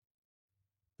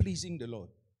 pleasing the Lord.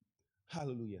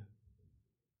 Hallelujah.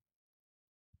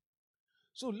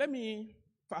 So let me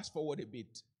fast forward a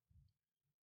bit.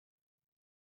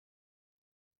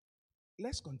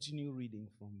 Let's continue reading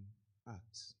from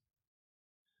Acts.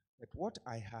 That what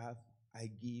I have, I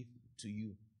give to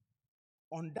you.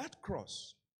 On that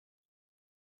cross,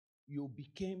 you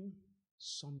became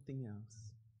something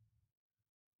else.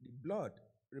 The blood,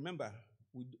 remember,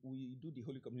 we do the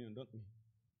Holy Communion, don't we?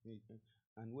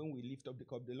 And when we lift up the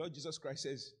cup, the Lord Jesus Christ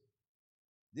says,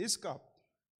 this cup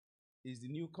is the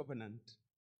new covenant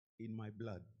in my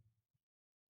blood.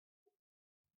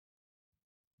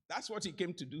 That's what he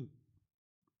came to do.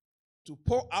 To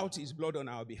pour out his blood on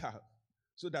our behalf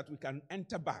so that we can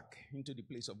enter back into the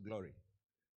place of glory.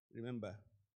 Remember,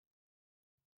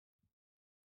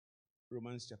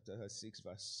 Romans chapter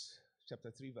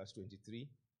 3, verse 23.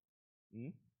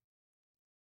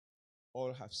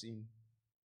 All have sinned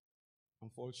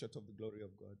and fall short of the glory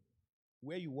of God.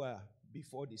 Where you were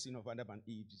before the sin of Adam and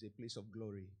Eve is a place of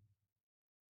glory.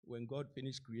 When God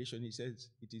finished creation, he says,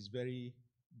 it is very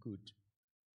good.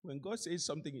 When God says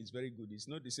something is very good, it's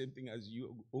not the same thing as your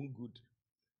own good.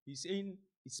 He's saying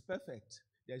it's perfect.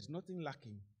 There's nothing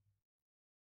lacking.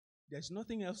 There's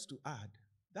nothing else to add.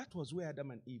 That was where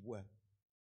Adam and Eve were.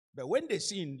 But when they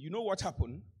sinned, you know what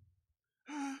happened?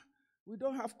 We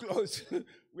don't have clothes.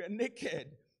 We are naked.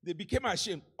 They became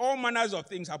ashamed. All manners of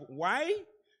things happened. Why?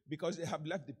 Because they have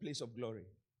left the place of glory.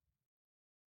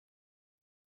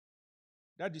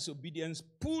 That disobedience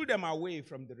pulled them away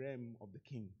from the realm of the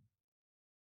king.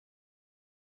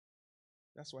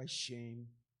 That's why shame,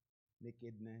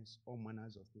 nakedness, all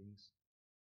manners of things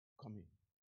come in.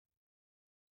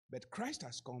 But Christ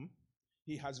has come.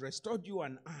 He has restored you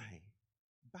and I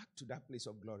back to that place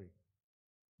of glory.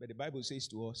 But the Bible says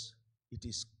to us, it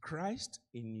is Christ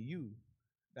in you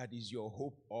that is your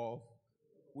hope of.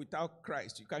 Without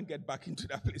Christ, you can't get back into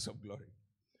that place of glory.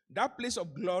 That place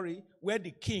of glory where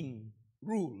the king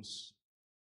rules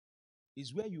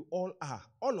is where you all are,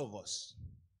 all of us.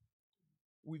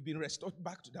 We've been restored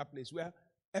back to that place where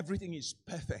everything is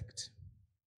perfect.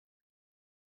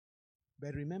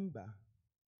 But remember,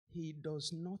 he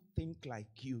does not think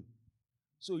like you.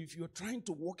 So if you're trying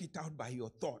to work it out by your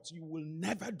thoughts, you will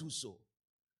never do so.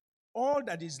 All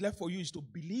that is left for you is to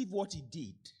believe what he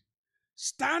did.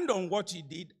 Stand on what he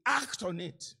did, act on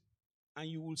it, and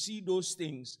you will see those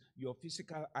things your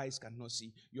physical eyes cannot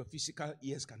see, your physical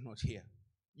ears cannot hear.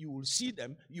 You will see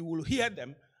them, you will hear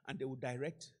them, and they will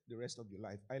direct the rest of your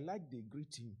life. I like the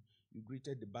greeting you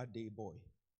greeted the birthday boy.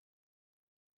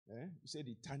 You said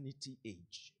eternity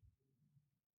age.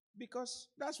 Because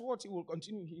that's what he will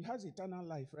continue. He has eternal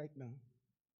life right now.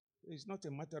 It's not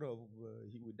a matter of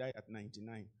he will die at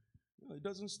 99. No, it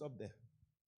doesn't stop there.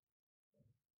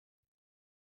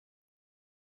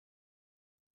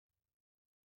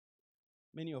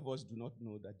 Many of us do not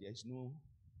know that there is no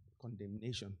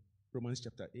condemnation. Romans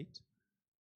chapter 8.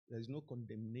 There is no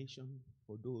condemnation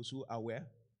for those who are where?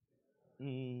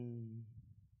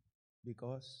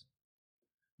 Because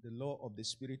the law of the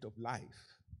Spirit of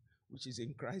life, which is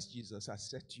in Christ Jesus, has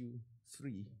set you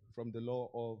free from the law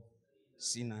of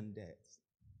sin and death.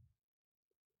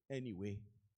 Anyway,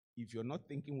 if you're not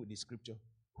thinking with the scripture,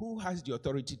 who has the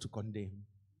authority to condemn?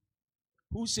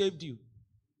 Who saved you?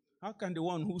 How can the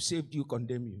one who saved you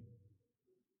condemn you?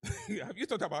 Have you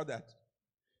thought about that?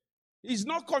 He's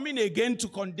not coming again to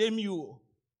condemn you.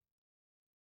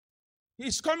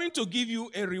 He's coming to give you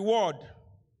a reward.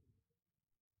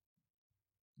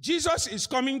 Jesus is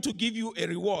coming to give you a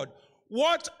reward.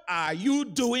 What are you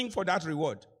doing for that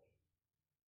reward?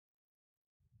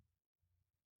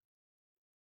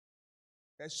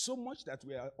 There's so much that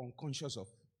we are unconscious of.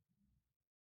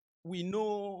 We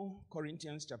know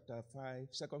Corinthians chapter 5,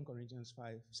 2 Corinthians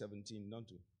 5:17,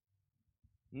 don't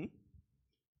we?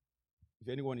 If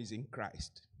anyone is in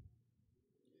Christ,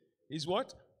 Is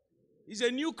what? He's a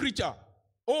new creature.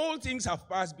 All things have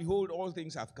passed. Behold, all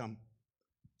things have come.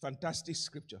 Fantastic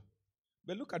scripture.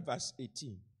 But look at verse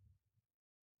 18.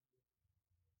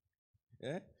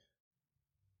 Yeah?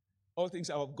 All things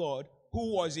are of God,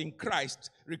 who was in Christ,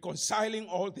 reconciling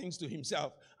all things to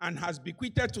himself, and has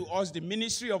bequeathed to us the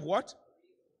ministry of what?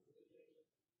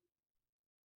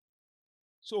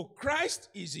 So Christ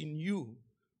is in you.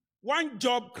 One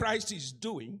job Christ is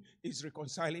doing is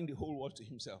reconciling the whole world to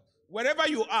himself. Wherever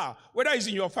you are, whether it's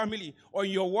in your family or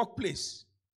in your workplace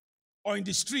or in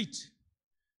the street,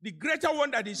 the greater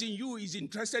one that is in you is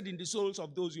interested in the souls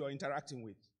of those you are interacting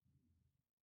with.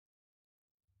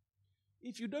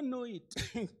 If you don't know it,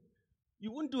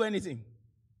 you won't do anything.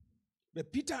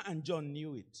 But Peter and John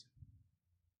knew it.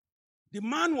 The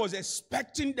man was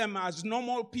expecting them as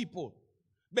normal people,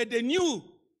 but they knew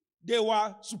they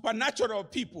were supernatural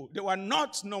people. They were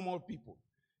not normal people.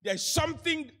 There's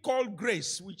something called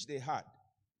grace which they had.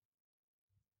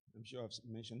 I'm sure I've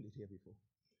mentioned it here before.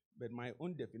 But my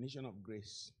own definition of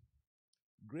grace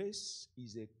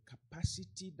is a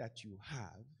capacity that you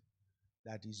have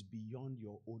that is beyond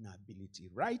your own ability.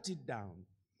 Write it down.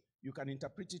 You can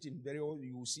interpret it in very well.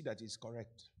 You will see that it's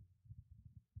correct.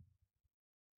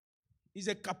 It's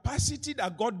a capacity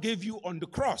that God gave you on the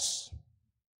cross.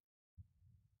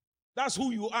 That's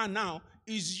who you are now.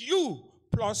 Is you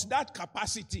plus that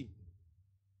capacity.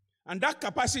 And that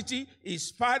capacity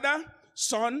is Father,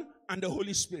 Son, and the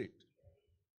Holy Spirit.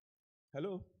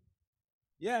 Hello?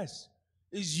 Yes.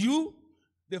 Is you,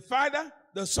 the Father,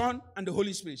 the Son, and the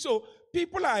Holy Spirit. So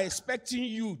people are expecting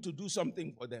you to do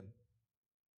something for them.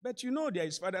 But you know there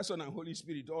is Father, Son, and Holy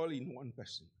Spirit all in one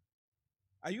person.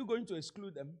 Are you going to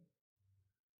exclude them?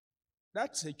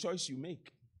 That's a choice you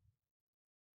make.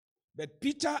 But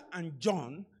Peter and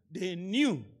John, they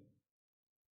knew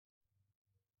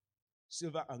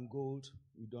silver and gold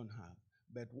we don't have.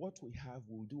 But what we have,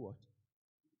 we'll do what?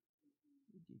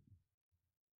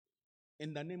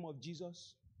 In the name of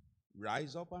Jesus,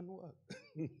 rise up and work.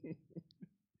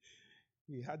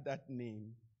 He had that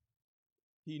name.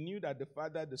 He knew that the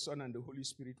Father, the Son, and the Holy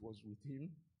Spirit was with him,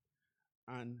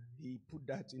 and he put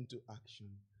that into action.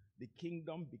 The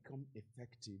kingdom became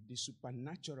effective. The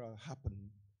supernatural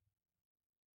happened.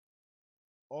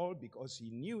 All because he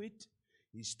knew it,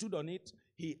 he stood on it,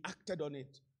 he acted on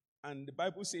it. And the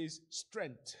Bible says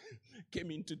strength came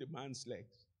into the man's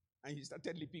legs, and he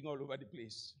started leaping all over the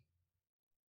place.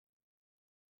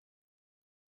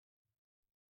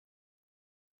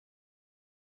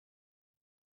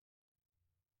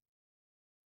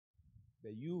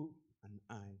 But you and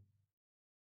I,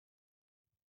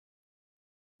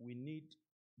 we need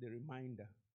the reminder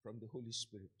from the Holy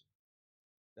Spirit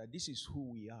that this is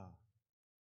who we are.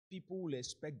 People will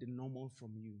expect the normal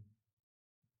from you.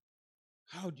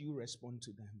 How do you respond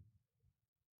to them?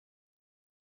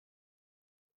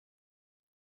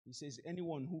 He says,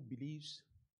 anyone who believes,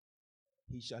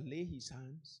 he shall lay his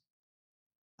hands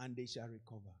and they shall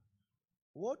recover.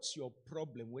 What's your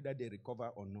problem whether they recover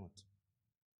or not?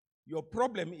 Your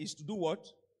problem is to do what?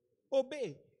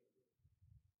 Obey.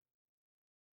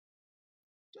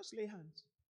 Just lay hands.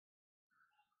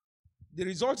 The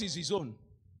result is his own.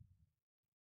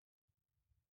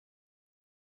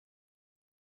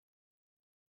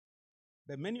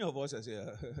 But many of us say,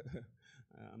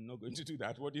 I'm not going to do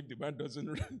that. What if the man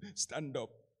doesn't stand up?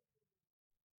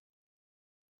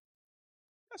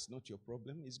 That's not your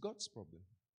problem. It's God's problem.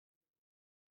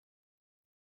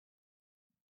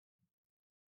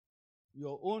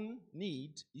 Your own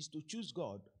need is to choose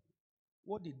God.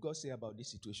 What did God say about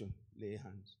this situation? Lay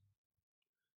hands.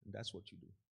 And that's what you do.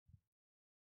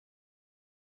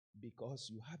 Because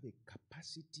you have a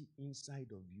capacity inside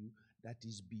of you that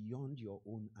is beyond your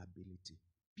own ability.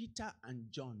 Peter and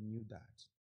John knew that.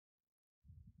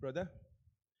 Brother,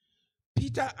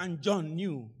 Peter and John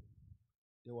knew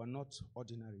they were not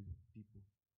ordinary people.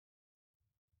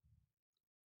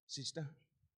 Sister,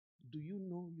 do you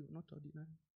know you're not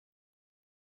ordinary?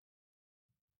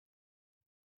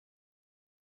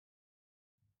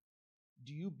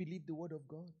 Do you believe the word of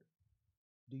God?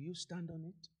 Do you stand on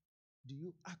it? Do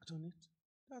you act on it?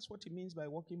 That's what it means by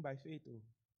walking by faith. Oh.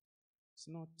 It's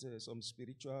not some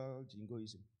spiritual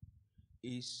jingoism.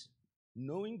 It's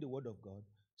knowing the word of God,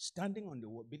 standing on the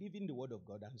word, believing the word of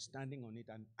God and standing on it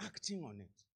and acting on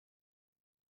it.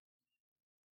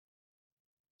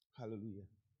 Hallelujah.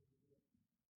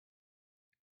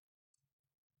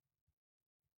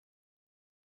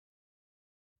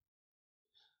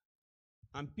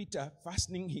 And Peter,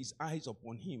 fastening his eyes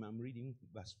upon him, I'm reading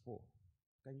verse 4.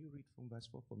 Can you read from verse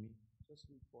 4 for me? Just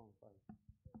read 4 and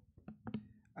 5.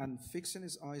 And fixing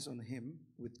his eyes on him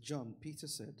with John, Peter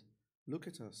said, Look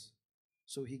at us.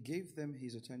 So he gave them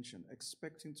his attention,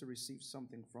 expecting to receive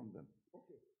something from them.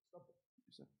 Okay, stop it.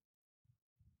 Yes, sir.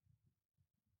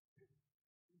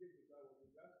 2 days ago, I was in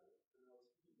Glasgow and I was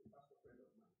speaking to a pastor friend of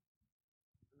mine.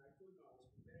 And I told him I was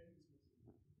preparing this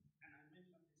message. And I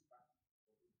mentioned this passage for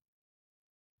him.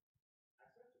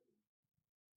 I said to him,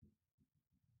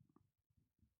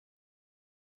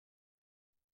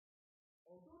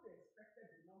 although they expected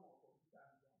the normal from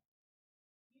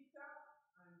Peter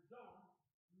and John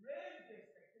raised the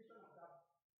expectation of that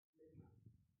lame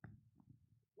man.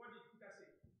 What did Peter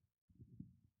say?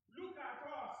 Look at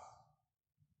us.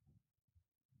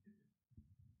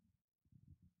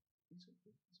 It's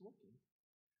okay. It's working.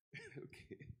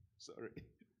 Okay. Sorry.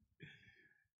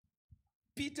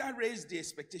 Peter raised the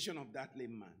expectation of that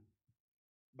lame man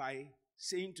by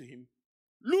saying to him,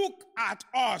 look at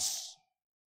us.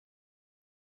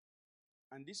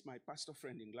 And this, my pastor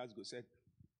friend in Glasgow said,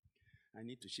 I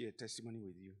need to share a testimony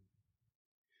with you.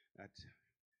 That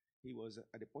he was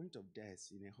at the point of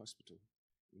death in a hospital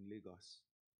in Lagos.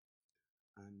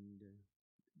 And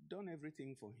done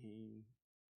everything for him,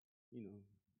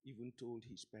 even told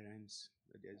his parents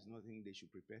that there's nothing they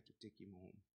should prepare to take him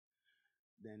home.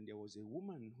 Then there was a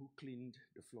woman who cleaned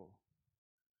the floor,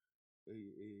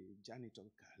 a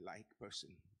janitor-like person,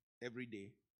 every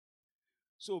day.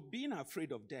 So being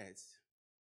afraid of death,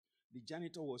 the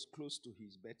janitor was close to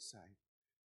his bedside.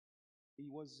 He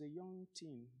was a young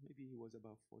teen, maybe he was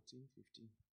about 14, 15.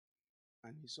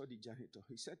 And he saw the janitor.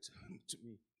 He said to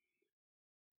me,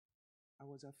 I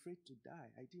was afraid to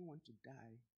die. I didn't want to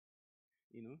die.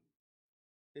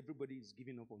 Everybody is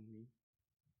giving up on me.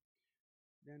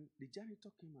 Then the janitor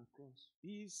came across.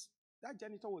 That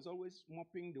janitor was always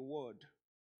mopping the ward,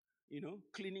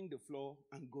 cleaning the floor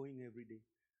and going every day.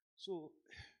 So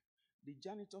the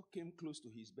janitor came close to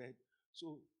his bed.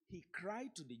 So he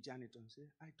cried to the janitor and said,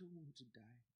 I don't want to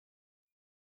die.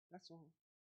 That's all.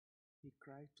 He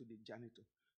cried to the janitor.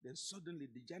 Then suddenly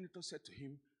the janitor said to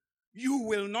him, you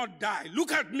will not die.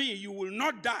 Look at me. You will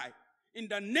not die. In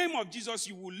the name of Jesus,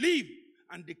 you will live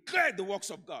and declare the works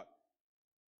of God.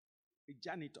 A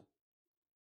janitor.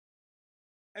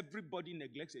 Everybody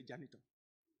neglects a janitor.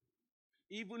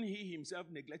 Even he himself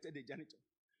neglected a janitor.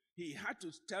 He had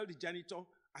to tell the janitor,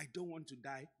 I don't want to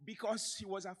die, because he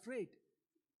was afraid.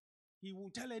 He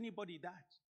would tell anybody that.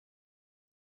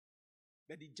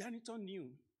 But the janitor knew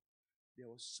there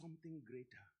was something greater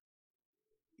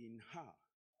in her.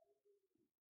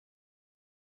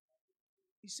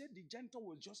 He said the janitor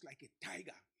was just like a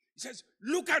tiger. He says,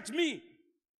 look at me.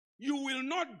 You will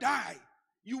not die.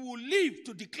 You will live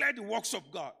to declare the works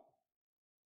of God.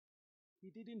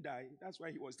 He didn't die. That's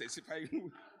why he was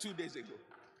testifying 2 days ago.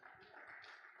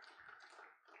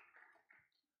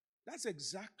 That's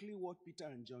exactly what Peter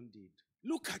and John did.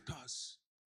 Look at us.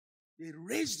 They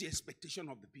raised the expectation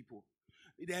of the people.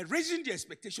 They're raising the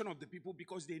expectation of the people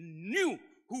because they knew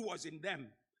who was in them,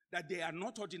 that they are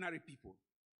not ordinary people.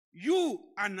 You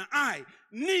and I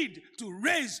need to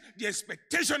raise the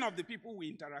expectation of the people we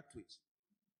interact with.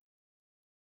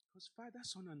 Because Father,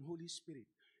 Son, and Holy Spirit,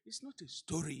 it's not a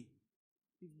story.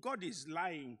 If God is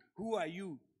lying, who are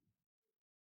you?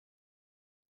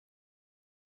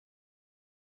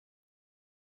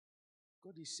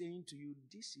 God is saying to you,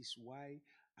 this is why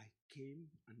I came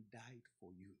and died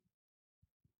for you.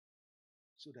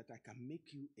 So that I can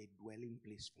make you a dwelling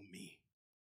place for me.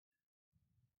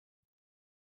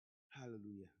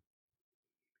 Hallelujah.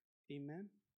 Amen.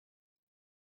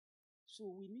 So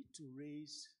we need to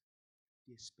raise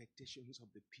the expectations of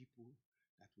the people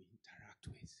that we interact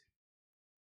with.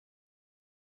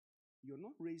 You're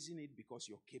not raising it because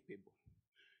you're capable.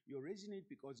 You're raising it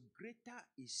because greater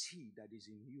is he that is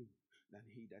in you than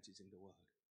he that is in the world.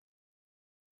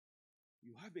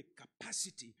 You have a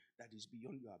capacity that is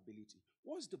beyond your ability.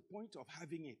 What's the point of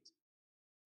having it?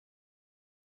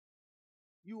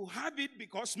 You have it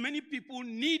because many people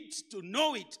need to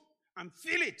know it and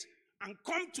feel it and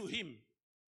come to him.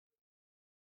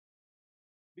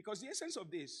 Because the essence of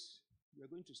this, we are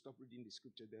going to stop reading the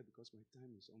scripture there because my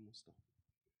time is almost up,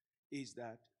 is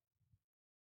that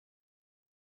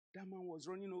man was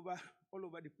running all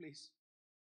over the place,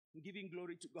 giving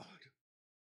glory to God.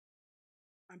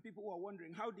 And people were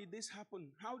wondering, how did this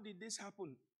happen? How did this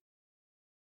happen?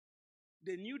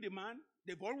 They knew the man.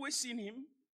 They've always seen him.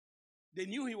 They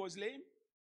knew he was lame.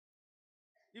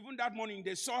 Even that morning,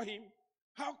 they saw him.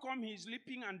 How come he's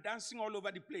leaping and dancing all over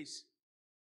the place?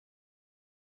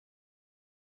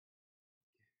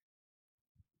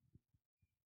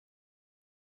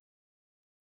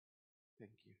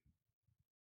 Thank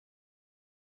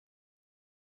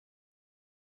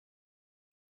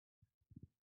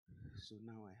you. So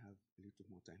now I have a little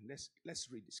more time. Let's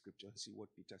read the scripture and see what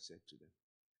Peter said to them.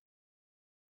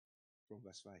 From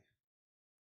verse 5.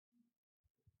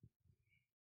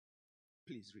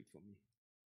 Please read for me.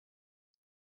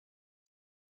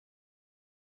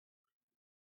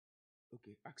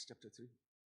 Okay, Acts chapter 3.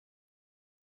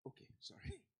 Okay,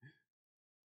 sorry.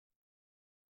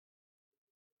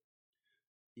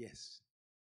 Yes.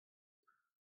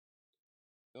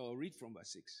 Oh, read from verse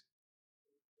 6.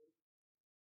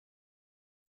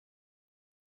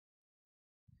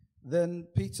 Then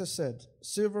Peter said,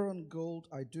 "Silver and gold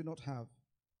I do not have,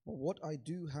 but what I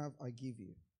do have I give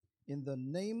you. In the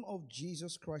name of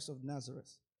Jesus Christ of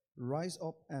Nazareth, rise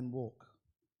up and walk."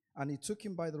 And he took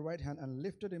him by the right hand and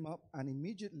lifted him up, and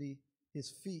immediately his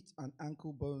feet and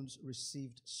ankle bones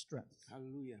received strength.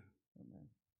 Hallelujah. Amen.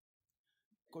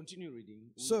 Continue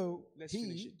reading. Let's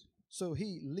finish it. So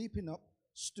he, leaping up,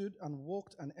 stood and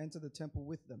walked and entered the temple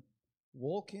with them,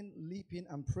 walking, leaping,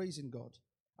 and praising God.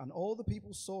 And all the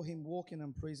people saw him walking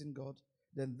and praising God.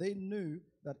 Then they knew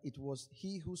that it was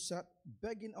he who sat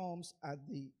begging alms at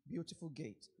the beautiful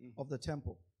gate of the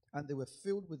temple. And they were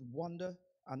filled with wonder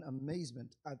and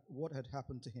amazement at what had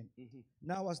happened to him.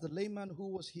 Now, as the layman who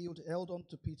was healed held on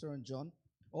to Peter and John,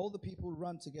 all the people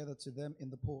ran together to them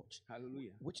in the porch,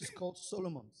 Hallelujah. which is called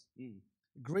Solomon's,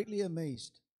 greatly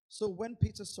amazed. So when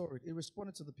Peter saw it, he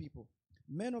responded to the people,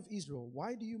 "Men of Israel,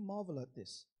 why do you marvel at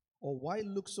this? Or why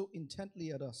look so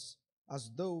intently at us, as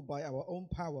though by our own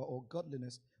power or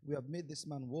godliness we have made this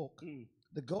man walk?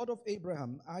 The God of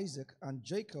Abraham, Isaac, and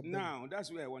Jacob..." Now,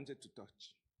 that's where I wanted to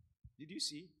touch. Did you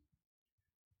see?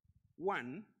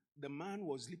 One, the man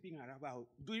was leaping around,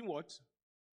 doing what?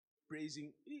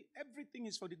 Praising. Everything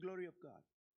is for the glory of God.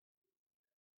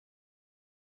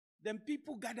 Then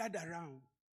people gathered around,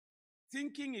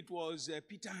 thinking it was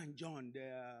Peter and John.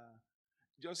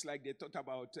 Just like they thought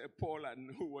about Paul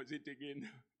and who was it again?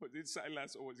 Was it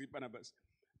Silas or was it Barnabas?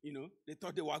 You know, they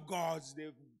thought they were gods.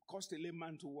 They caused a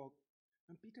layman to walk.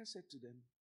 And Peter said to them,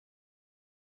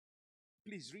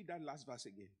 please read that last verse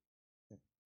again.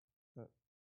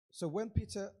 So when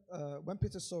Peter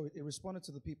saw it, he responded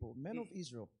to the people, "Men of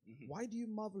Israel, why do you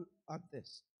marvel at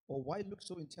this? Or why look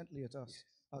so intently at us,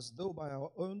 as though by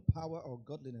our own power or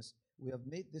godliness we have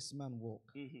made this man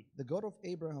walk? The God of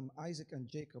Abraham, Isaac, and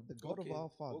Jacob, the God of our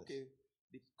fathers." Okay,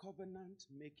 the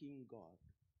covenant-making God.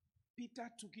 Peter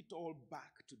took it all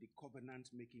back to the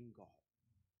covenant-making God.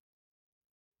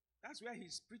 That's where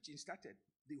his preaching started.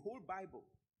 The whole Bible.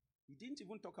 He didn't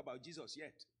even talk about Jesus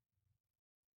yet.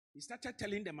 He started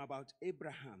telling them about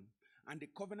Abraham and the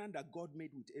covenant that God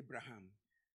made with Abraham.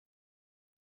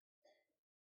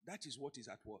 That is what is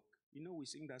at work. You know, we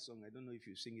sing that song. I don't know if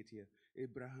you sing it here.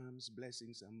 Abraham's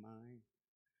blessings are mine.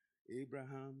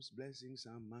 Abraham's blessings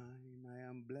are mine. I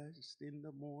am blessed in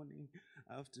the morning,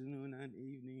 afternoon, and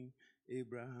evening.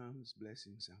 Abraham's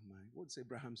blessings are mine. What's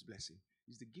Abraham's blessing?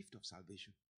 It's the gift of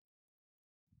salvation.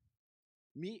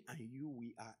 Me and you,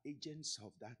 we are agents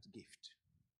of that gift.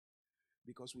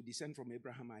 Because we descend from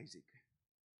Abraham, Isaac.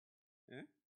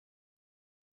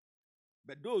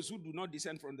 But those who do not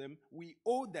descend from them, we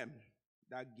owe them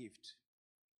that gift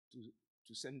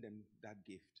to send them that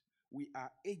gift. We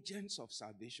are agents of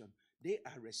salvation. They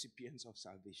are recipients of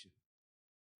salvation.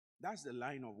 That's the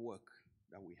line of work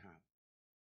that we have.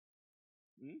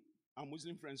 Our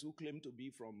Muslim friends who claim to be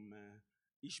from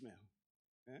Ishmael.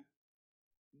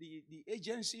 The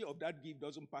agency of that gift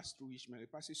doesn't pass through Ishmael.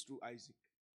 It passes through Isaac.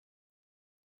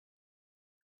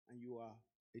 And you are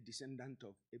a descendant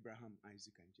of Abraham,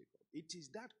 Isaac, and Jacob. It is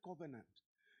that covenant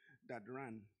that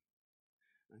ran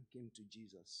and came to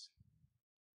Jesus.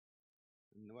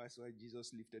 And that's why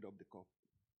Jesus lifted up the cup.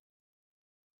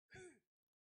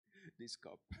 This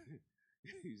cup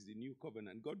is the new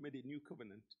covenant. God made a new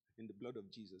covenant in the blood of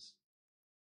Jesus.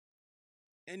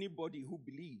 Anybody who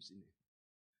believes in it.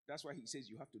 That's why he says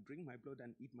you have to drink my blood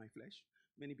and eat my flesh.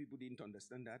 Many people didn't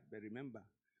understand that, but remember,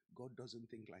 God doesn't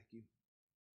think like you.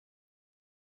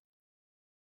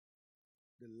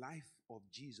 The life of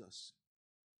Jesus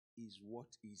is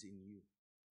what is in you.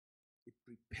 It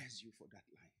prepares you for that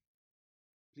life.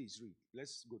 Please read.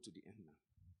 Let's go to the end now.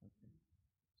 Okay.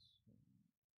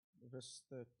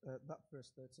 So,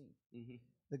 verse 13.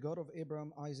 The God of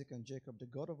Abraham, Isaac, and Jacob, the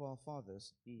God of our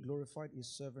fathers, glorified his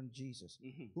servant Jesus,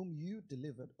 whom you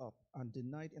delivered up and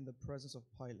denied in the presence of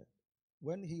Pilate,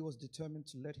 when he was determined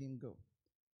to let him go.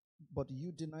 But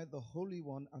you denied the Holy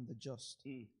One and the just,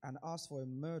 and asked for a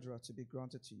murderer to be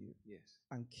granted to you,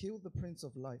 and killed the Prince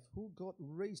of Life, who God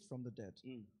raised from the dead,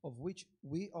 of which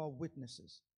we are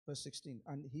witnesses. Verse 16.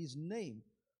 And his name,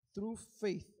 through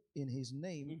faith in his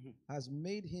name, has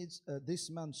made this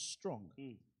man strong,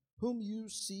 whom you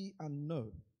see and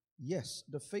know. Yes,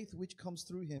 the faith which comes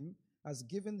through him has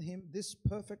given him this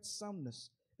perfect soundness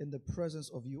in the presence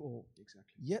of you all.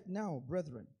 Exactly. Yet now,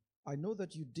 brethren, I know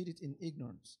that you did it in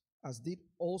ignorance, as did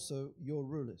also your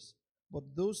rulers.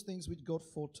 But those things which God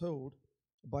foretold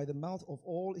by the mouth of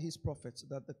all his prophets,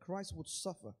 that the Christ would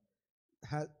suffer,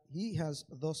 he has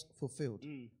thus fulfilled.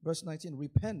 Verse 19,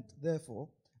 repent therefore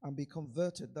and be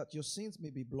converted, that your sins may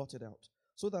be blotted out,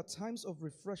 so that times of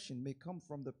refreshing may come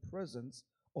from the presence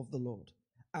of the Lord,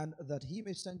 and that he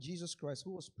may send Jesus Christ,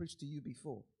 who was preached to you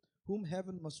before, whom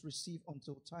heaven must receive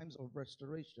until times of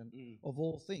restoration of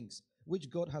all things, which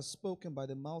God has spoken by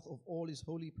the mouth of all his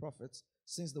holy prophets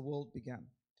since the world began.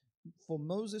 For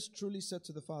Moses truly said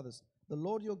to the fathers, the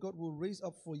Lord your God will raise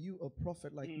up for you a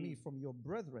prophet like me from your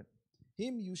brethren.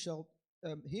 Him you shall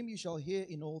hear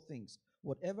in all things,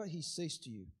 whatever he says to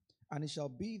you. And it shall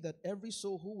be that every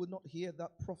soul who will not hear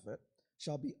that prophet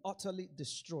shall be utterly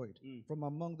destroyed from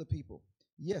among the people.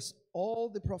 Yes, all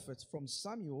the prophets from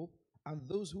Samuel and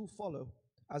those who follow,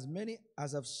 as many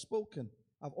as have spoken,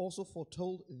 have also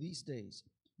foretold these days.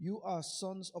 You are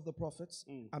sons of the prophets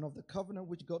and of the covenant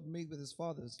which God made with his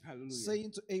fathers,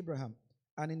 saying to Abraham,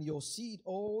 and in your seed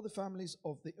all the families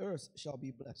of the earth shall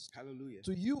be blessed. Hallelujah.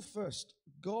 To you first,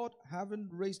 God, having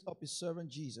raised up his servant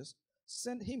Jesus,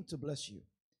 sent him to bless you,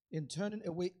 in turning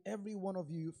away every one of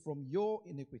you from your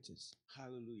iniquities.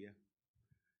 Hallelujah.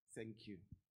 Thank you.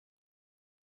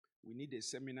 We need a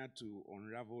seminar to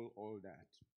unravel all that,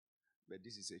 but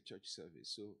this is a church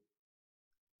service, so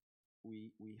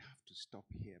we have to stop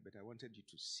here. But I wanted you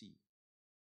to see.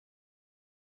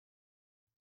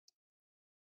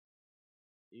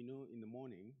 You know, in the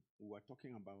morning, we were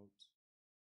talking about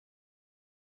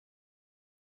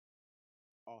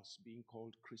us being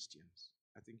called Christians.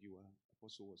 I think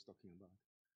Apostle was talking about.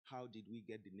 How did we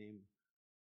get the name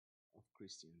of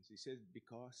Christians? He said,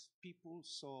 because people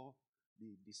saw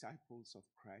the disciples of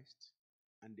Christ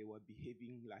and they were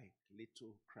behaving like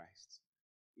little Christ.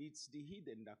 It's the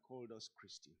heathen that called us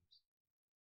Christians.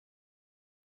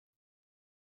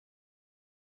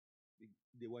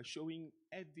 They were showing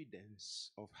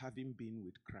evidence of having been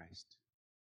with Christ.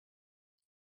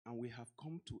 And we have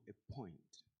come to a point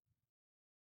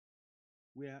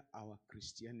where our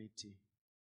Christianity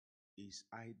is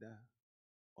either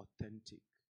authentic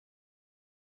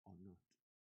or not.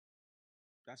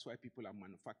 That's why people are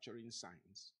manufacturing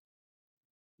signs.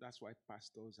 That's why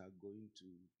pastors are going to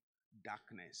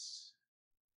darkness,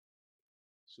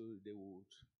 so they would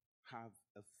have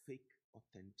a fake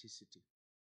authenticity.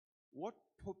 What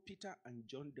Peter and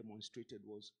John demonstrated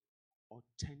was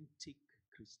authentic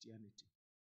Christianity.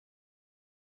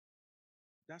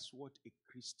 That's what a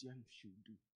Christian should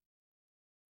do.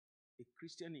 A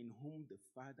Christian in whom the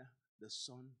Father, the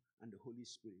Son, and the Holy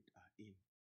Spirit are in.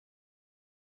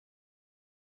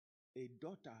 A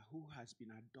daughter who has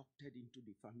been adopted into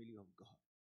the family of God.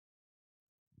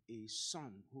 A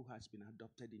son who has been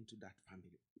adopted into that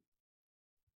family.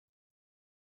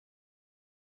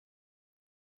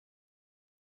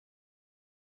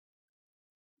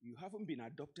 You haven't been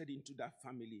adopted into that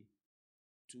family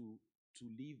to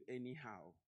live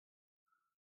anyhow.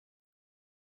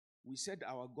 We said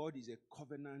our God is a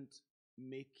covenant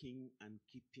making and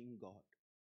keeping God.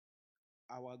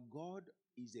 Our God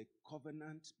is a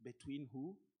covenant between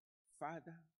who?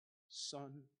 Father,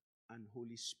 Son, and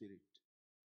Holy Spirit.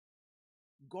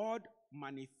 God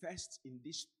manifests in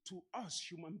this to us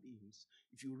human beings.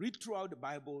 If you read throughout the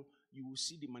Bible, you will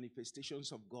see the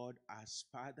manifestations of God as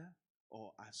Father,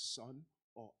 or as Son,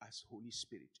 or as Holy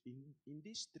Spirit. In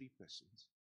these three persons.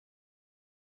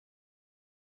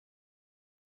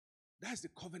 That's the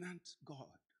covenant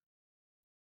God.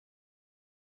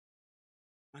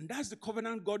 And that's the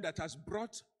covenant God that has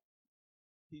brought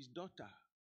his daughter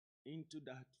into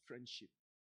that friendship.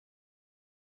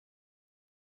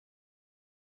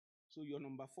 So you're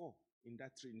number 4 in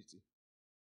that Trinity.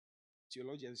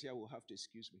 Theologians here will have to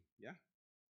excuse me, yeah?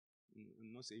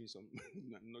 I'm not saying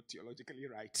I'm not theologically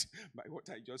right by what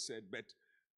I just said, but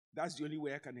that's the only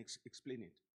way I can explain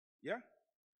it, yeah?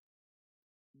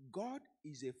 God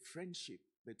is a friendship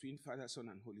between Father, Son,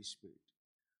 and Holy Spirit.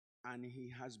 And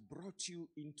he has brought you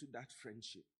into that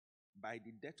friendship by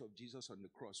the death of Jesus on the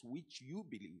cross, which you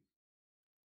believe.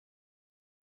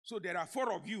 So there are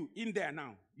 4 of you in there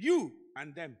now. You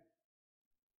and them.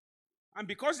 And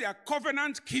because they are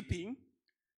covenant keeping,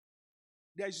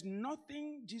 there is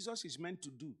nothing Jesus is meant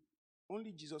to do.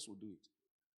 Only Jesus will do it.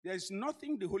 There is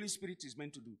nothing the Holy Spirit is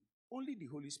meant to do. Only the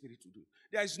Holy Spirit will do it.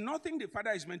 There is nothing the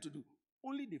Father is meant to do.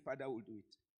 Only the Father will do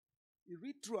it. You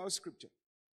read throughout Scripture.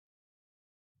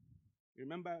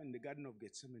 Remember in the Garden of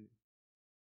Gethsemane,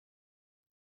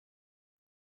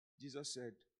 Jesus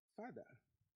said, Father,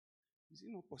 is it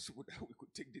not possible that we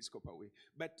could take this cup away?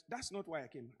 But that's not why I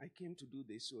came. I came to do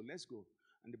this, so let's go.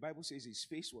 And the Bible says his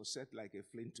face was set like a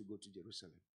flint to go to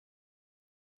Jerusalem.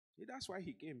 Yeah, that's why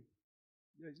he came.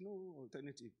 There is no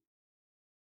alternative.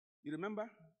 You remember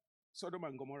Sodom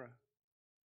and Gomorrah?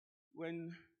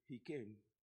 When he came,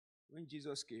 when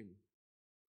Jesus came,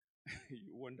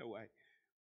 you wonder why.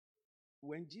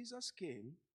 When Jesus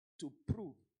came to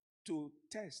prove, to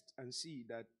test and see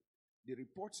that the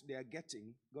reports they are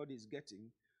getting, God is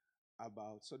getting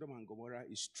about Sodom and Gomorrah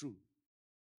is true.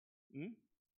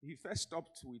 He first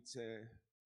stopped with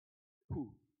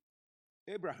who?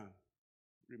 Abraham.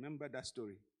 Remember that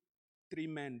story? 3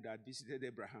 men that visited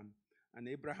Abraham. And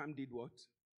Abraham did what?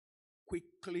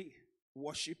 Quickly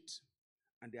worshipped,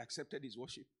 and they accepted his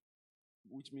worship,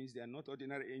 which means they are not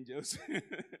ordinary angels.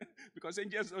 Because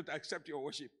angels don't accept your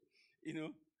worship. You know,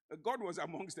 God was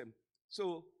amongst them.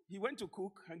 So he went to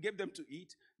cook and gave them to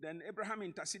eat. Then Abraham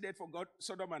interceded for God,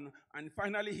 Sodom, and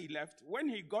finally he left. When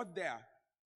he got there,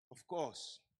 of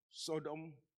course,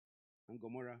 Sodom and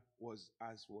Gomorrah was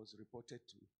as was reported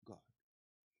to God.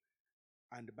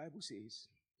 And the Bible says,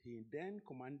 he then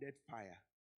commanded fire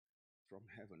from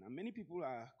heaven. And many people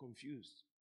are confused,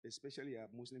 especially our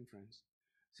Muslim friends.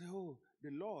 Say, oh,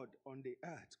 the Lord on the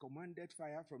earth commanded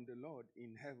fire from the Lord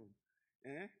in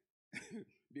heaven.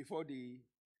 Before the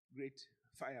great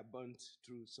fire burnt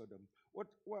through Sodom.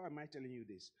 Why am I telling you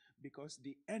this? Because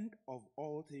the end of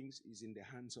all things is in the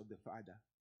hands of the Father.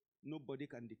 Nobody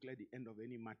can declare the end of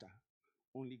any matter.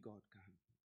 Only God can.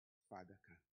 Father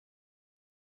can.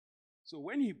 So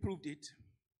when he proved it,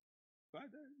 Father,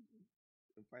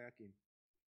 the fire came.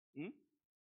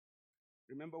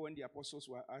 Remember when the apostles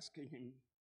were asking him,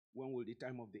 when will the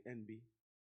time of the end be?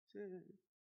 He said,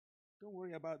 don't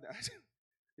worry about that.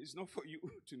 It's not for you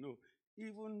to know.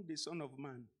 Even the Son of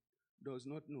Man does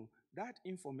not know. That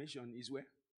information is where?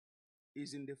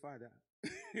 Is in the Father.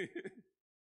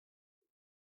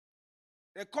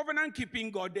 A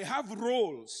covenant-keeping God, they have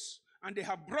roles, and they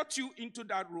have brought you into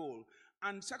that role.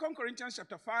 And 2 Corinthians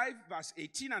chapter 5, verse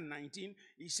 18 and 19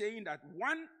 is saying that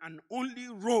one and only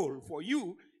role for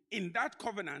you in that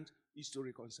covenant is to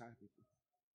reconcile people.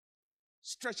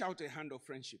 Stretch out a hand of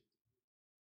friendship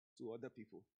to other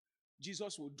people.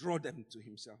 Jesus will draw them to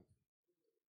himself.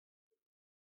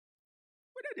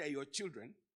 Whether they are your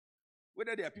children,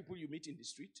 whether they are people you meet in the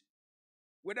street,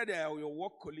 whether they are your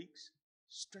work colleagues,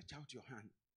 stretch out your hand.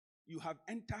 You have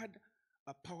entered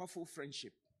a powerful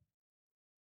friendship.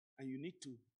 And you need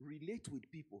to relate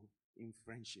with people in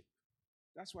friendship.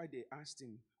 That's why they asked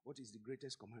him, what is the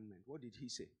greatest commandment? What did he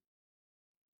say?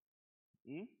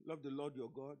 Love the Lord your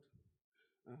God.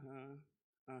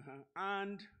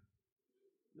 And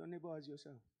your neighbor as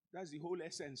yourself. That's the whole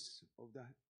essence of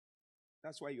that.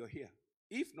 That's why you're here.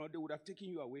 If not, they would have taken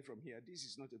you away from here. This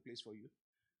is not a place for you.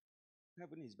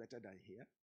 Heaven is better than here.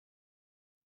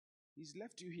 He's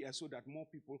left you here so that more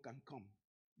people can come.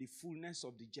 The fullness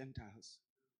of the Gentiles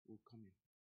will come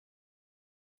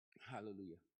in.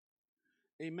 Hallelujah.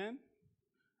 Amen?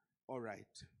 All right.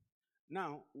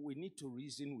 Now, we need to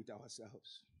reason with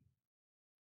ourselves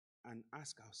and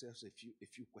ask ourselves a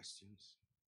few questions.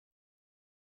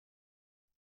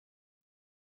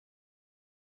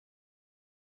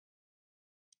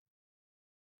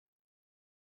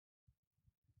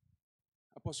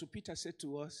 Apostle Peter said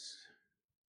to us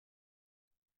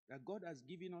that God has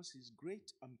given us his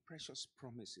great and precious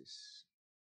promises.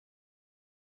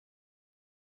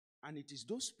 And it is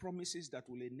those promises that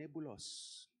will enable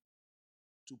us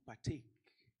to partake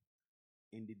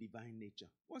in the divine nature.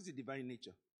 What's the divine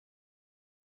nature?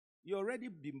 You've already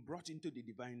been brought into the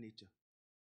divine nature.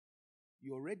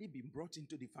 You've already been brought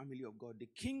into the family of God. The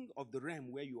king of the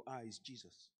realm where you are is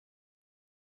Jesus.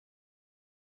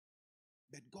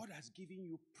 But God has given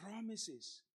you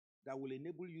promises that will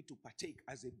enable you to partake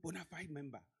as a bona fide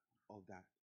member of that.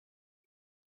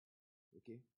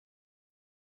 Okay?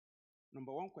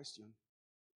 Number one question,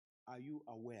 are you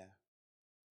aware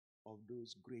of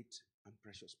those great and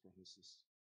precious promises?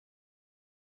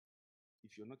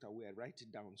 If you're not aware, write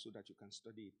it down so that you can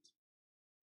study it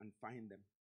and find them.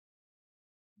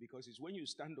 Because it's when you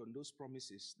stand on those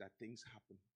promises that things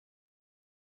happen.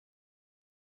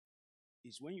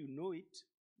 It's when you know it,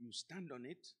 you stand on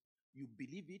it, you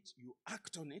believe it, you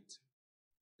act on it.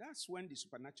 That's when the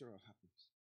supernatural happens.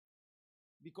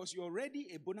 Because you're already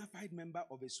a bona fide member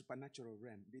of a supernatural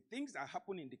realm. The things that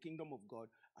happen in the kingdom of God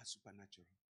are supernatural.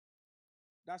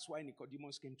 That's why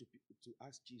Nicodemus came to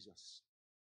ask Jesus.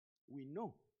 We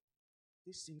know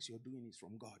these things you're doing is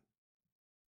from God.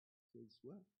 He says,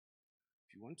 well,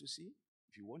 if you want to see,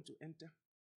 if you want to enter,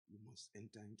 you must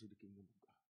enter into the kingdom of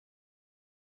God.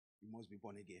 You must be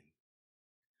born again.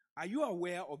 Are you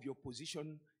aware of your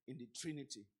position in the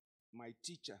Trinity? My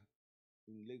teacher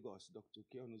in Lagos, Dr.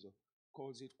 Keonuzo,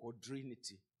 calls it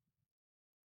quadrinity.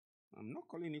 I'm not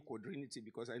calling it quadrinity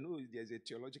because I know there's a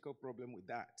theological problem with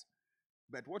that.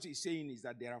 But what he's saying is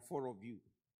that there are 4 of you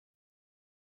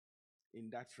in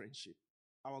that friendship.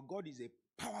 Our God is a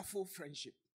powerful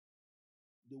friendship.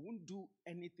 They won't do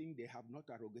anything they have not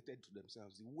arrogated to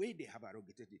themselves, the way they have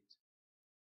arrogated it.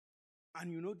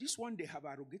 And you know, this one they have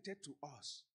arrogated to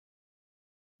us.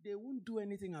 They won't do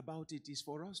anything about it. It's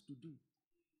for us to do.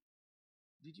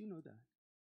 Did you know that?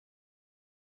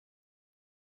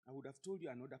 I would have told you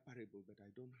another parable, but I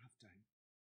don't have time.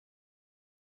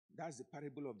 That's the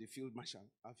parable of the field marshal.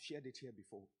 I've shared it here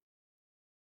before.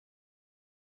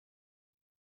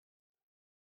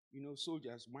 You know,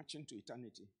 soldiers marching to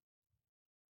eternity.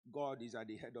 God is at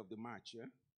the head of the march. Yeah?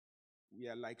 We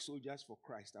are like soldiers for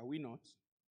Christ. Are we not?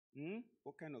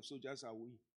 What kind of soldiers are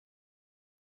we?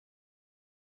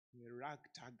 A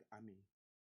ragtag army.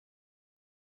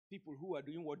 People who are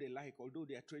doing what they like, although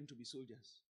they are trained to be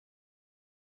soldiers.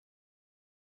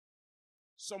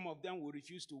 Some of them will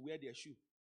refuse to wear their shoe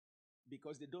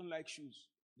because they don't like shoes.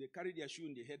 They carry their shoe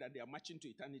in their head and they are marching to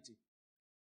eternity.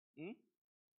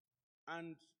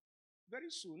 And very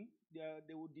soon,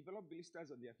 they will develop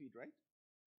blisters on their feet, right?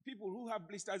 People who have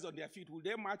blisters on their feet, will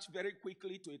they march very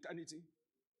quickly to eternity?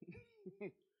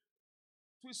 It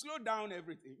will slow down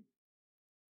everything.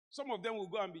 Some of them will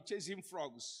go and be chasing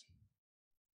frogs.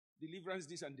 Deliverance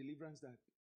this and deliverance that.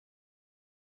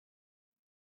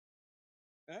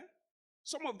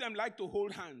 Some of them like to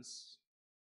hold hands.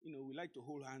 You know, we like to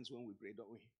hold hands when we pray, don't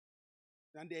we?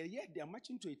 And they are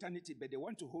marching to eternity, but they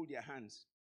want to hold their hands.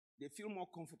 They feel more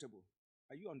comfortable.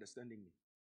 Are you understanding me?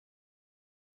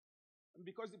 And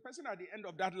because the person at the end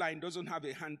of that line doesn't have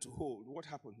a hand to hold, what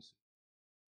happens?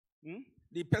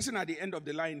 The person at the end of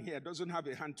the line here doesn't have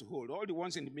a hand to hold. All the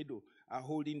ones in the middle are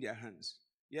holding their hands.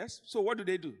 Yes? So what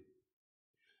do?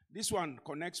 This one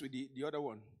connects with the other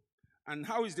one. And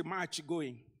how is the march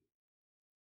going?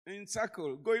 In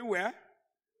circle. Going where?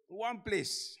 One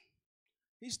place.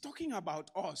 He's talking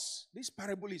about us. This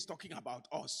parable is talking about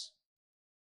us.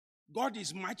 God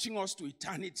is marching us to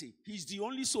eternity. He's the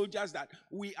only soldiers that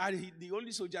we are, the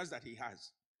only soldiers that he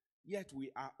has. Yet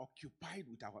we are occupied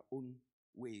with our own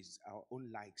ways, our own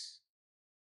likes.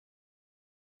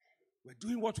 We're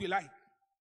doing what we like.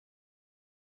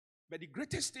 But the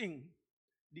greatest thing,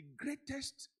 the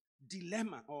greatest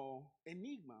dilemma or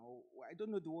enigma, or I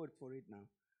don't know the word for it now,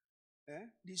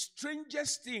 the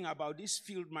strangest thing about this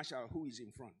field marshal who is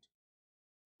in front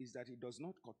is that he does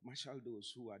not court martial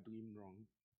those who are doing wrong.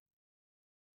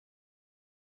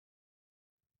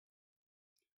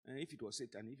 And if it was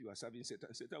Satan, if you are serving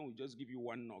Satan, Satan will just give you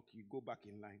one knock, you go back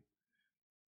in line.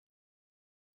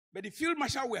 But the field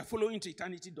marshal we are following to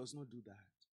eternity does not do that.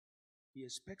 He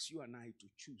expects you and I to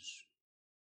choose.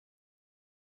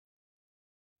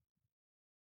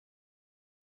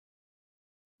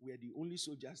 We are the only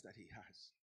soldiers that he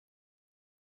has.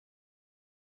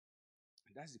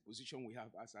 And that's the position we have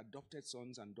as adopted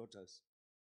sons and daughters.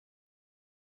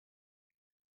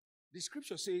 The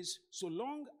scripture says, so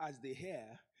long as the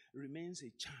heir remains a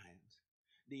child,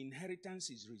 the inheritance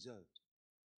is reserved.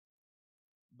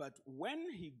 But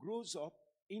when he grows up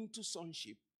into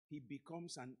sonship, he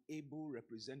becomes an able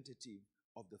representative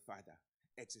of the Father,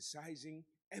 exercising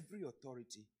every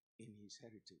authority in his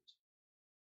heritage.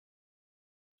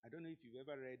 I don't know if you've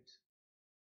ever read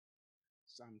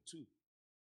Psalm 2. It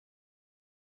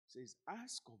says,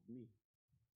 ask of me,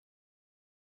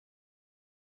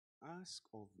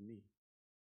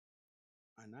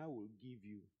 and I will give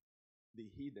you the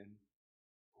hidden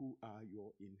who are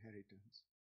your inheritance.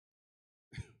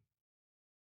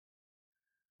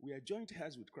 We are joint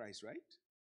heirs with Christ, right?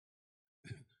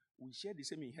 We share the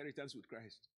same inheritance with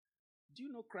Christ. Do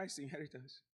you know Christ's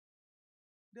inheritance?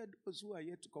 There are those who are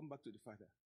yet to come back to the Father.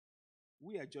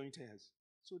 We are joint heirs.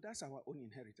 So that's our own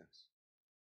inheritance.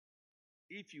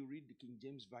 If you read the King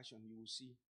James Version, you will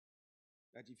see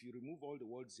that if you remove all the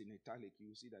words in italic, you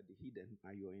will see that the hidden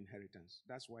are your inheritance.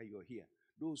 That's why you're here.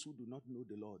 Those who do not know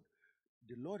the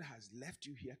Lord has left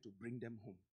you here to bring them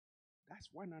home. That's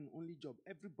one and only job.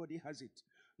 Everybody has it.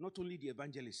 Not only the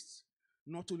evangelists,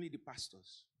 not only the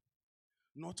pastors,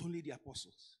 not only the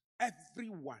apostles.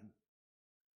 Everyone.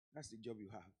 That's the job you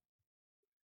have.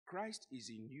 Christ is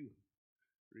in you,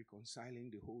 reconciling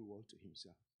the whole world to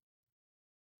himself.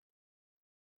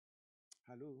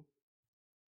 Hello?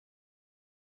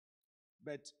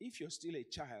 But if you're still a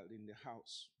child in the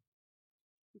house,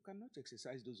 you cannot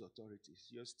exercise those authorities.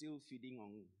 You're still feeding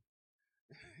on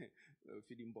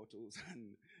feeding bottles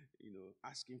and,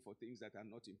 asking for things that are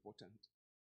not important.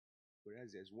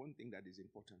 Whereas there's one thing that is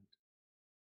important.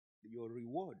 Your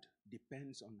reward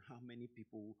depends on how many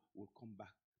people will come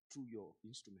back through your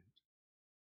instrument.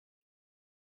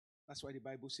 That's why the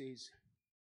Bible says,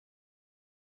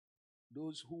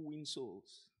 those who win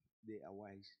souls, they are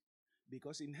wise.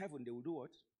 Because in heaven, they will do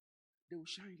what? They will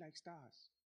shine like stars.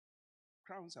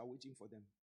 Crowns are waiting for them.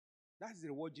 That's the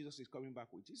reward Jesus is coming back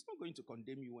with. He's not going to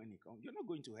condemn you when he comes. You're not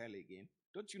going to hell again.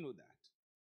 Don't you know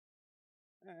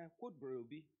that? Quote Bro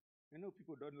Obi. I know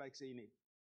people don't like saying it.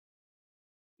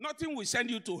 Nothing will send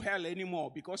you to hell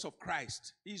anymore because of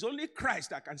Christ. It's only Christ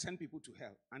that can send people to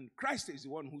hell. And Christ is the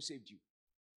one who saved you.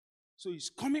 So he's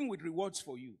coming with rewards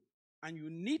for you. And you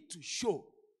need to show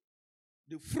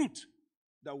the fruit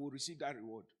that will receive that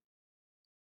reward.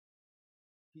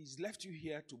 He's left you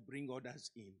here to bring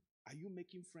others in. Are you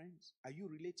making friends? Are you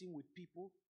relating with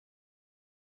people?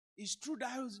 It's through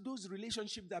those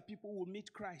relationships that people will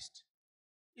meet Christ,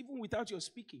 even without your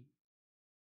speaking.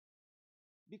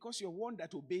 Because you're one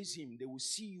that obeys him. They will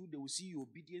see you. They will see your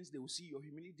obedience. They will see your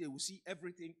humility. They will see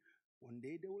everything. One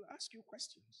day they will ask you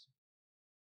questions.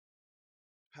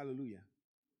 Hallelujah.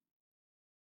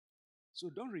 So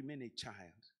don't remain a child.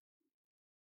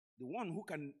 The one who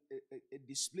can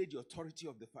display the authority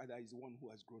of the Father is the one who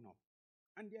has grown up.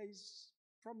 And there is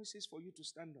promises for you to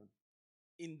stand on.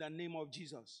 In the name of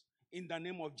Jesus. In the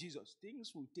name of Jesus.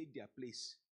 Things will take their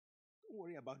place. Don't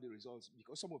worry about the results,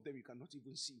 because some of them you cannot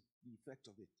even see the effect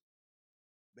of it.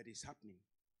 But it's happening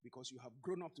because you have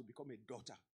grown up to become a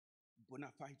daughter, bona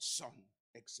fide son,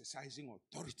 exercising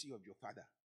authority of your Father.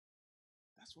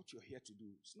 That's what you're here to do.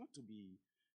 It's not to be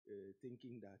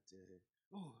thinking that,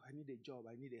 I need a job,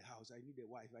 I need a house, I need a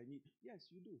wife, Yes,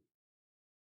 you do.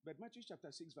 But Matthew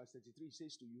chapter 6 verse 33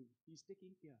 says to you, he's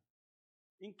taking care,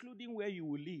 including where you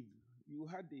will live. You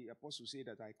heard the apostle say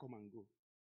that I come and go.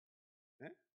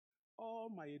 All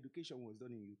my education was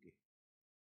done in UK.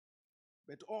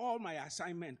 But all my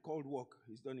assignment called work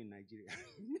is done in Nigeria.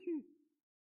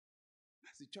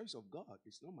 That's the choice of God.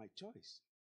 It's not my choice.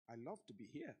 I love to be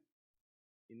here.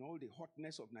 In all the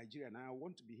hotness of Nigeria, and I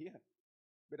want to be here.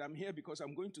 But I'm here because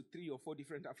I'm going to 3 or 4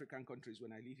 different African countries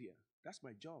when I live here. That's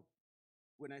my job.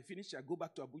 When I finish, I go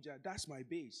back to Abuja. That's my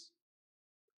base.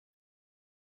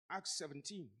 Acts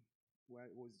 17, where I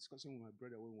was discussing with my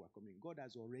brother when we were coming. God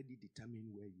has already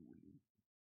determined where you will live.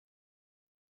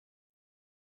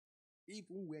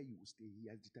 Even where you will stay, he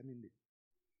has determined it.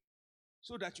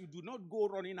 So that you do not go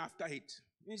running after it.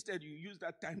 Instead, you use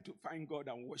that time to find God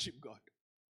and worship God.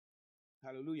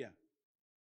 Hallelujah.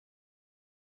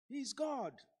 He's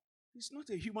God. He's not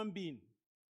a human being.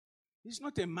 He's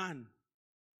not a man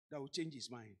that will change his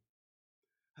mind.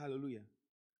 Hallelujah.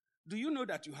 Do you know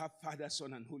that you have Father,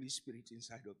 Son, and Holy Spirit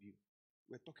inside of you?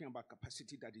 We're talking about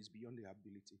capacity that is beyond their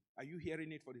ability. Are you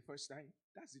hearing it for the first time?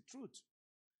 That's the truth.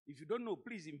 If you don't know,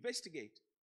 please investigate.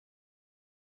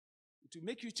 It will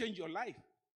make you change your life.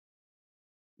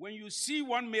 When you see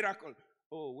one miracle,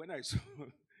 when I saw,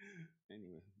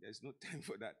 anyway, there's no time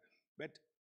for that. But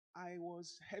I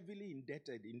was heavily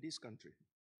indebted in this country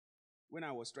when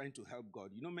I was trying to help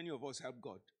God. You know, many of us help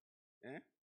God.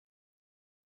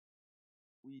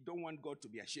 We don't want God to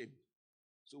be ashamed.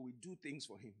 So we do things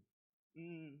for him.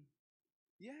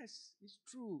 Yes, it's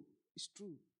true. It's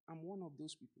true. I'm one of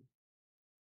those people.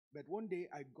 But one day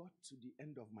I got to the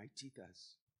end of my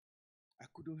teethers. I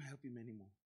couldn't help him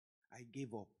anymore. I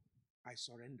gave up. I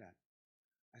surrendered.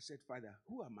 I said, Father,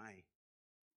 who am I?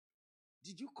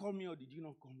 Did you call me or did you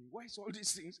not call me? Why is all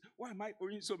these things? Why am I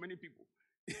owing so many people?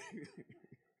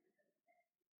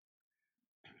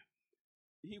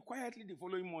 He quietly the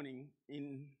following morning,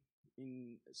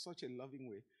 in such a loving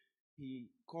way, he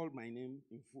called my name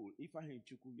in full. Ifeanyi,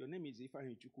 your name is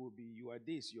Ifeanyi. You are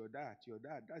this, you're that, you're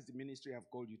that. That's the ministry I've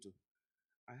called you to.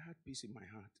 I had peace in my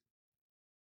heart.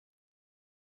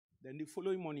 Then the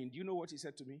following morning, do you know what he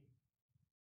said to me?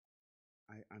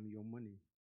 I am your money.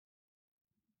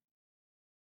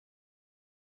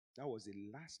 That was the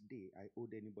last day I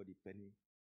owed anybody a penny.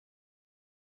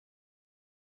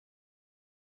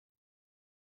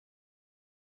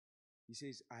 He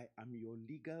says, I am your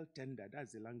legal tender.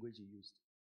 That's the language he used.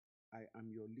 I am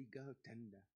your legal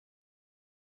tender.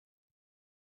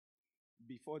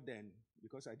 Before then,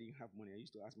 because I didn't have money, I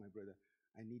used to ask my brother,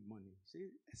 I need money. Say,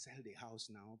 sell the house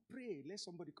now. Pray, let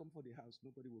somebody come for the house.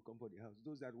 Nobody will come for the house.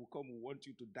 Those that will come will want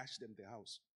you to dash them the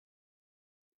house.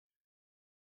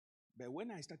 But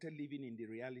when I started living in the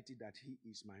reality that he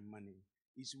is my money,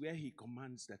 it's where he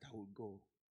commands that I will go.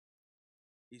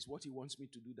 It's what he wants me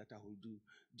to do that I will do.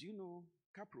 Do you know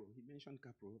Capro? He mentioned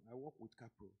Capro. I work with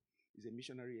Capro. It's a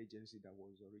missionary agency that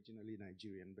was originally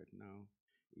Nigerian, but now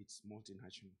it's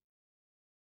multinational.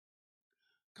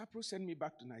 Capro sent me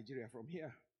back to Nigeria from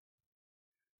here.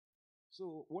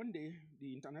 So one day,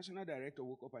 the international director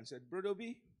woke up and said, Brother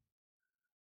B,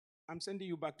 I'm sending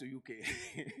you back to UK.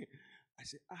 I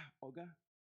said, Oga,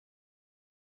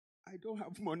 I don't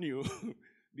have money.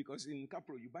 Because in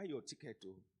Capro, you buy your ticket.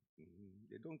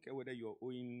 They don't care whether you're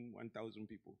owing 1,000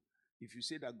 people. If you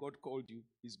say that God called you,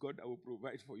 it's God that will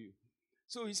provide for you.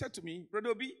 So he said to me,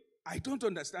 Brother B, I don't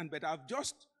understand, but I've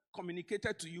just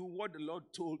communicated to you what the Lord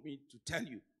told me to tell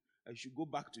you. I should go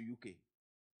back to UK.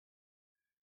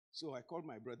 So I called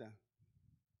my brother.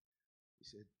 He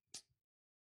said,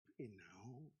 pray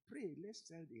now. Pray. Let's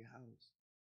sell the house.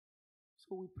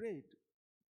 So we prayed.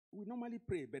 We normally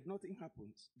pray, but nothing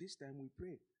happens. This time we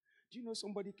prayed. Do you know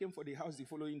somebody came for the house the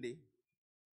following day?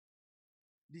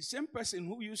 The same person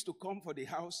who used to come for the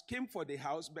house came for the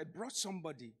house, but brought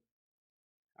somebody.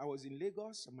 I was in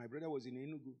Lagos, and my brother was in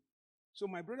Enugu. So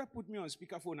my brother put me on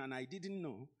speakerphone, and I didn't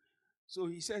know. So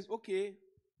he says, okay,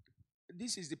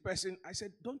 this is the person. I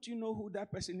said, don't you know who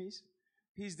that person is?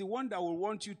 He's the one that will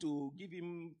want you to give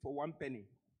him for 1 penny.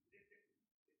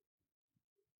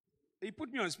 He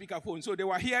put me on speakerphone, so they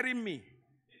were hearing me.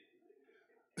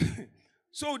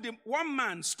 So the one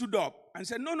man stood up and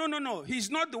said, no. He's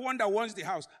not the one that wants the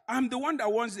house. I'm the one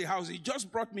that wants the house. He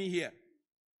just brought me here.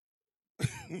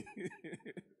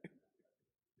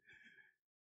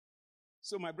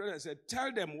 So my brother said, tell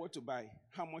them what to buy,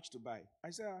 how much to buy.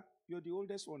 I said, you're the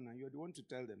oldest one now. You're the one to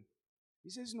tell them. He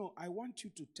says, no, I want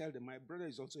you to tell them. My brother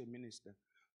is also a minister,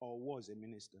 or was a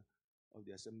minister of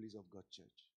the Assemblies of God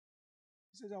Church.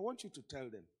 He says, I want you to tell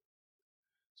them.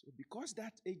 So because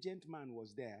that agent man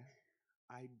was there,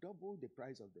 I doubled the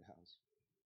price of the house.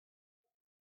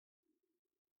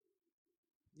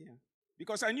 Yeah.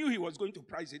 Because I knew he was going to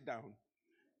price it down.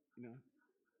 You know.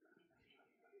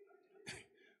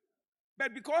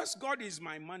 But because God is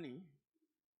my money,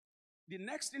 the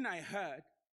next thing I heard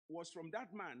was from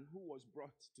that man who was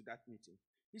brought to that meeting.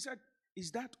 He said,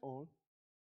 is that all?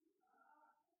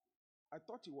 I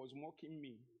thought he was mocking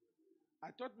me.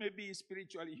 I thought maybe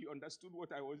spiritually he understood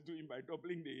what I was doing by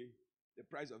doubling the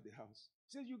price of the house.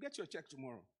 He said, you get your check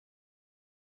tomorrow.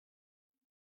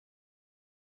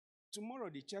 Tomorrow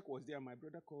the check was there. My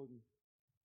brother called me.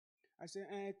 I said,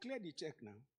 clear the check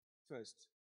now first.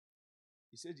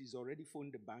 He said he's already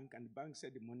phoned the bank, and the bank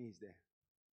said the money is there.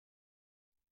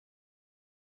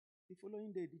 The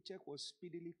following day, the check was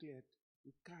speedily cleared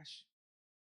with cash.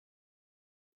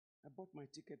 I bought my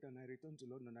ticket and I returned to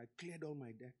London. I cleared all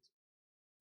my debt.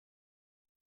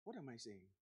 What am I saying?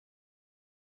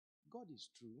 God is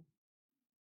true.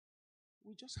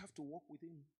 We just have to walk with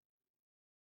him.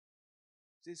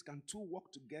 It says, can two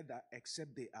walk together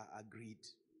except they are agreed?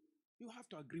 You have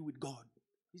to agree with God.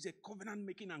 He's a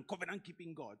covenant-making and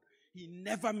covenant-keeping God. He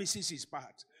never misses his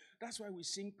part. That's why we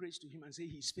sing praise to him and say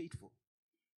he's faithful.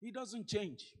 He doesn't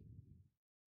change.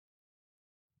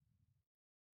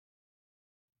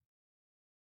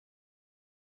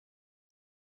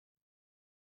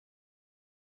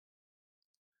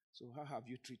 So how have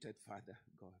you treated Father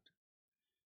God?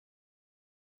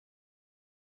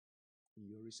 In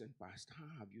your recent past,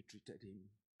 how have you treated him?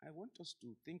 I want us to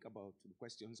think about the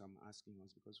questions I'm asking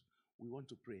us because we want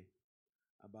to pray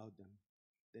about them.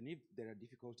 Then if there are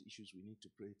difficult issues we need to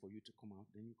pray for you to come out,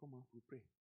 then you come out, we pray.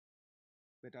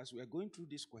 But as we are going through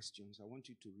these questions, I want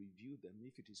you to review them.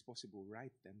 If it is possible,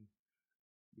 write them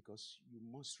because you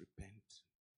must repent.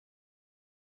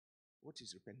 What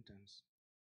is repentance?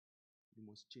 You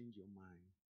must change your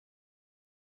mind.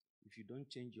 If you don't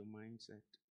change your mindset,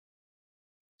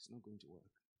 it's not going to work.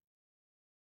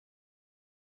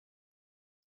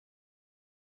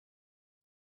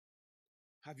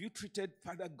 Have you treated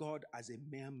Father God as a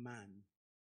mere man?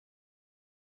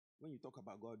 When you talk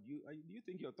about God, do you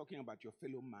think you're talking about your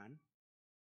fellow man,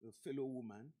 your fellow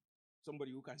woman,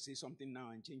 somebody who can say something now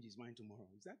and change his mind tomorrow?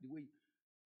 Is that the way?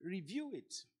 Review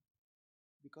it.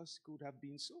 Because it could have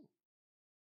been so.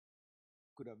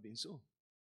 Could have been so.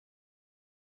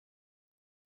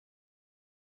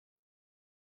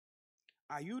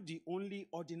 Are you the only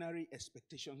ordinary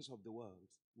expectations of the world?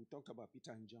 We talked about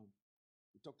Peter and John.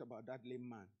 We talked about that lame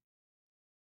man.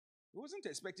 He wasn't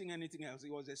expecting anything else. He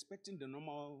was expecting the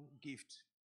normal gift.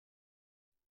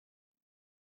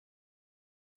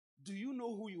 Do you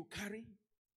know who you carry?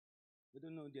 I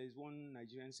don't know. There is one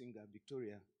Nigerian singer,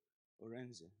 Victoria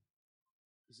Orenze.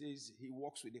 He says he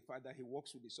walks with the Father, he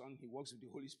walks with the Son, he walks with the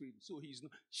Holy Spirit. So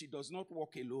she does not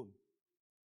walk alone.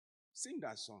 Sing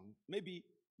that song. Maybe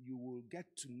you will get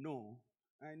to know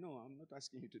I know, I'm not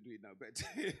asking you to do it now, but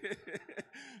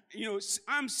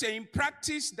I'm saying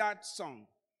practice that song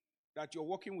that you're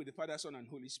working with the Father, Son, and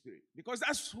Holy Spirit. Because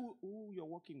that's who you're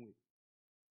working with.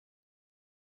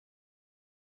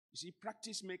 You see,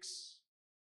 practice makes.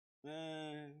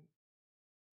 I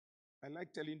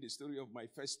like telling the story of my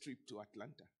first trip to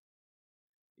Atlanta.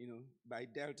 By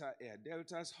Delta Air.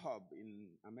 Delta's hub in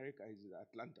America is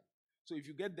Atlanta. So if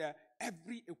you get there,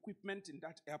 every equipment in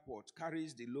that airport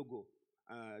carries the logo,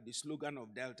 the slogan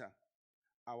of Delta.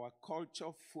 Our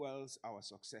culture fuels our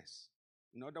success.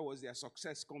 In other words, their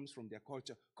success comes from their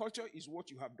culture. Culture is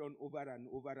what you have done over and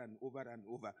over and over and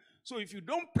over. So if you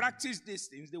don't practice these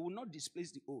things, they will not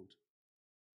displace the old.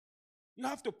 You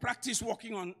have to practice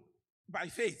walking on by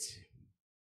faith,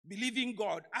 believing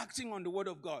God, acting on the word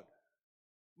of God.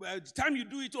 By the time you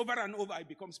do it over and over, it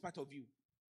becomes part of you.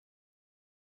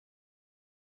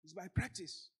 It's by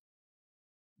practice.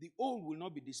 The old will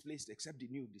not be displaced except the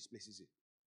new displaces it.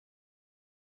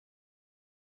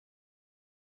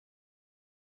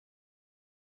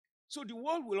 So the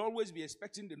world will always be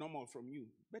expecting the normal from you.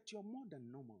 But you're more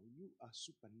than normal. You are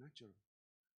supernatural.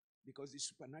 Because the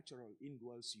supernatural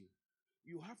indwells you.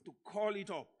 You have to call it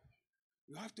up.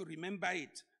 You have to remember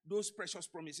it. Those precious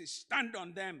promises. Stand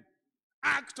on them.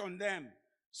 Act on them.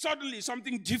 Suddenly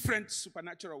something different,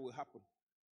 supernatural will happen.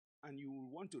 And you will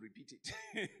want to repeat it.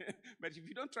 But if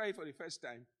you don't try it for the first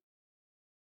time,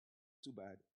 too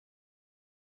bad.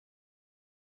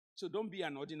 So don't be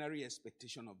an ordinary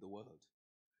expectation of the world.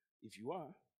 If you are,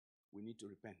 we need to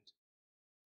repent.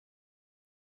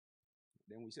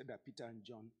 Then we said that Peter and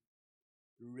John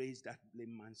raised that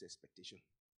lame man's expectation.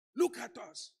 Look at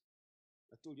us.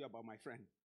 I told you about my friend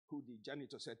who the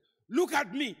janitor said, look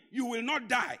at me, you will not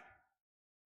die.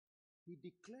 He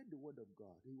declared the word of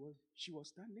God. She was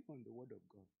standing on the word of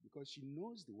God because she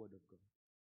knows the word of God.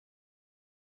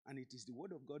 And it is the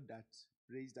word of God that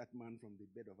raised that man from the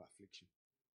bed of affliction.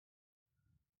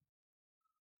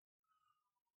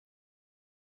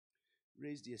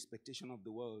 Raise the expectation of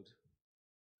the world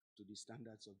to the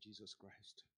standards of Jesus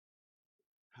Christ.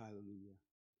 Hallelujah.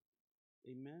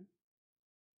 Amen.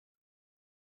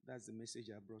 That's the message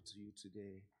I brought to you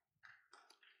today.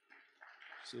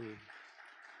 So,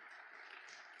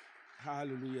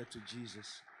 hallelujah to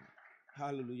Jesus.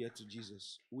 Hallelujah to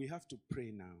Jesus. We have to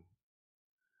pray now.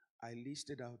 I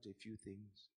listed out a few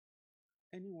things.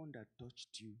 Anyone that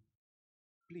touched you,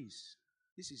 please,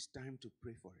 this is time to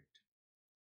pray for it.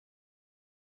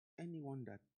 Anyone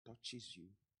that touches you,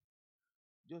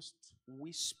 just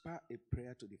whisper a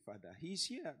prayer to the Father. He's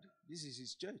here. This is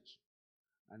his church.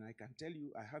 And I can tell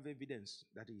you, I have evidence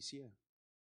that he's here.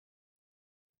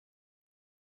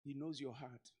 He knows your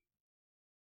heart.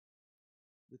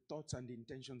 The thoughts and the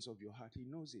intentions of your heart. He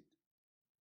knows it.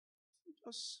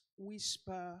 Just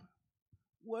whisper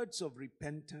words of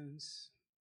repentance,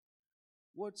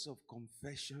 words of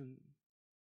confession.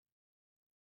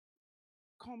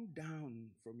 Come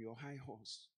down from your high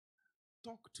horse.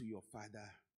 Talk to your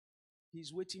Father.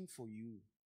 He's waiting for you.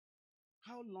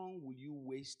 How long will you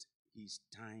waste his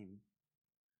time?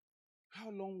 How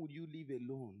long will you live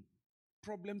alone?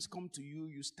 Problems come to you,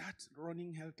 you start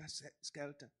running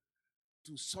helter-skelter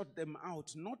to sort them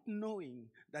out, not knowing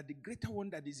that the greater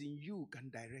one that is in you can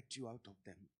direct you out of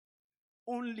them.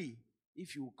 Only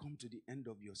if you will come to the end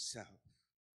of yourself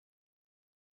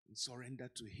and surrender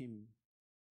to him.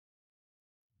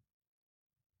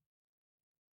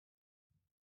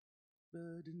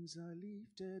 Burdens are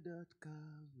lifted at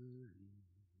Calvary.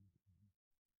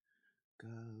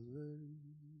 Calvary.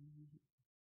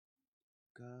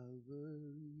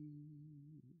 Calvary.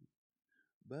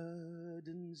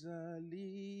 Burdens are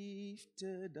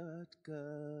lifted at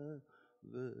Calvary.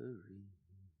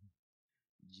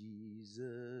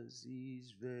 Jesus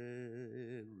is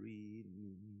very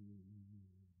near.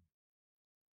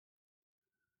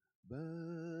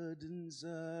 Burdens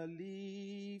are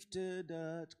lifted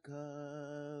at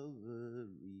Calvary.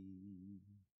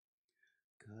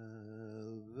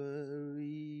 Calvary.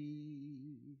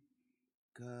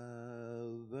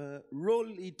 Calvary. Roll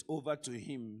it over to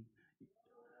him.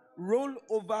 Roll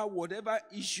over whatever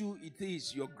issue it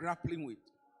is you're grappling with.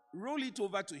 Roll it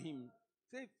over to him.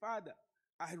 Say, Father,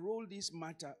 I roll this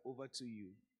matter over to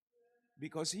you.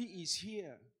 Because he is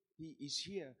here. He is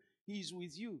here. He is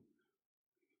with you.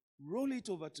 Roll it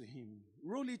over to him.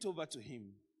 Roll it over to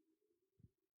him.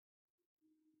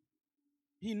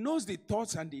 He knows the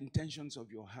thoughts and the intentions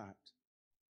of your heart.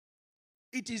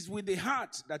 It is with the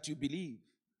heart that you believe,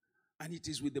 and it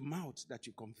is with the mouth that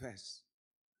you confess.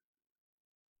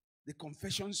 The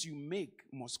confessions you make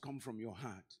must come from your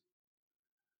heart.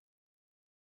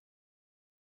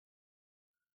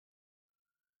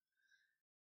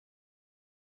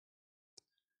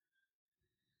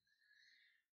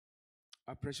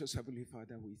 Our precious Heavenly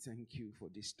Father, we thank you for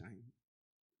this time.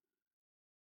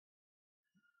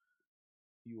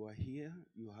 You are here.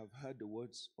 You have heard the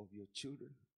words of your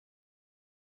children.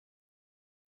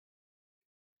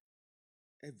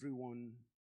 Everyone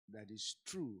that is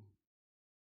true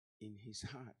in his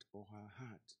heart or her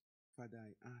heart, Father,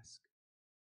 I ask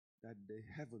that the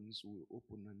heavens will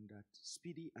open and that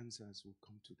speedy answers will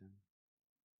come to them.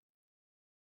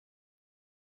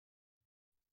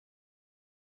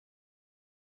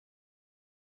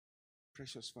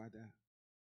 Precious Father,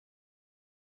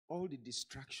 all the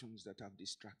distractions that have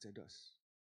distracted us,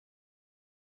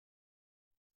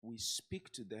 we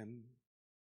speak to them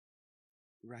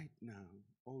right now.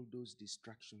 All those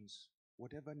distractions,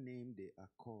 whatever name they are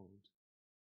called,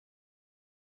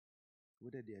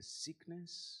 whether they are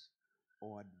sickness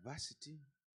or adversity,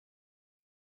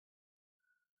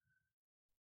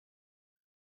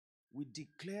 we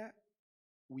declare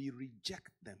we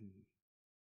reject them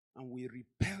and we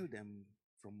repel them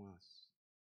from us.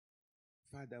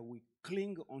 Father, we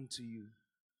cling unto you.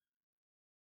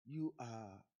 You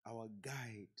are our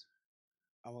guide,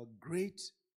 our great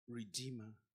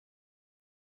Redeemer.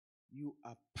 You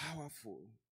are powerful.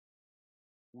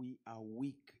 We are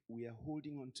weak. We are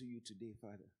holding on to you today,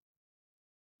 Father.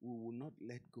 We will not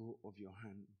let go of your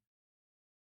hand.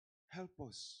 Help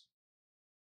us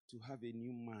to have a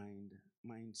new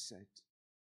mindset.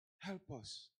 Help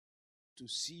us to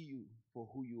see you for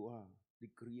who you are, the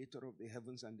creator of the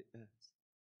heavens and the earth,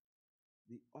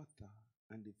 the author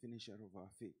and the finisher of our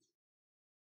faith.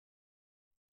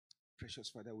 Precious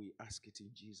Father, we ask it in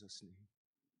Jesus' name.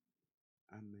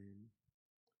 Amen.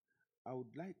 I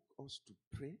would like us to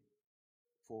pray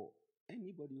for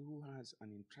anybody who has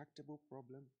an intractable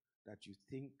problem that you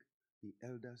think the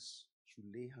elders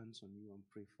should lay hands on you and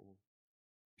pray for.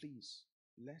 Please,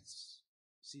 let's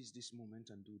seize this moment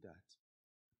and do that.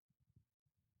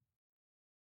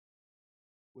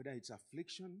 Whether it's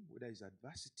affliction, whether it's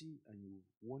adversity, and you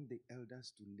want the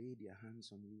elders to lay their hands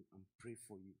on you and pray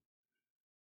for you,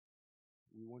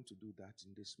 we want to do that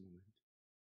in this moment.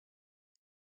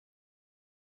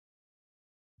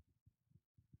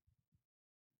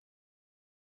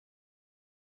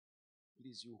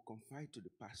 Please, you confide to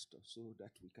the pastor so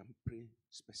that we can pray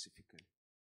specifically.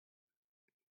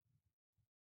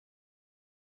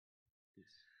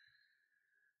 Please.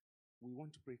 We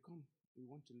want to pray. Come. We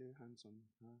want to lay hands on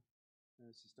her.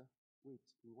 Sister, wait.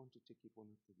 We want to take it one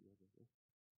after the other. Yeah?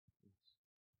 Yes.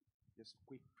 Just a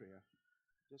quick prayer.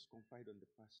 Just confide on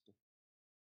the pastor.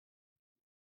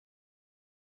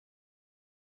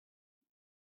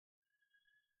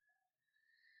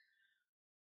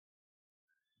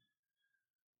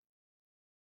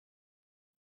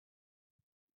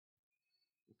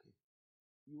 Okay.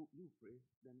 You pray,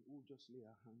 then we'll just lay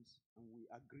our hands and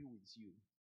we agree with you.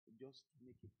 Just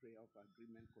make a prayer of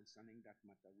agreement concerning that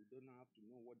matter. We don't have to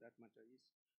know what that matter is.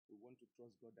 We want to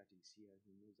trust God that He's here.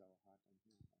 He knows our heart and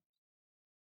He knows us.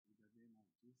 In the name of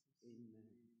Jesus. Amen.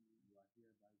 You are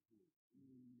hereby healed.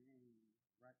 Amen.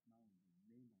 Right now, in the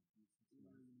name of Jesus Christ,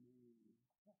 Amen. we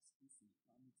cause this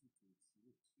infirmity to its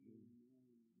root.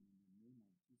 Amen. And in the name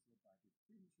of Jesus, by the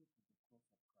finishes of the cross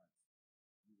of Christ,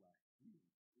 you are healed.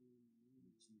 Amen.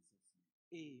 In Jesus'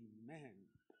 name.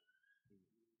 Amen.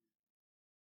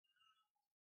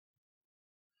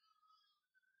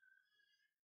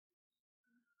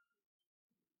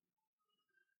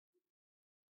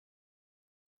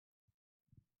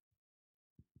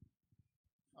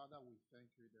 Father, we thank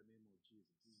you in the name of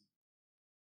Jesus.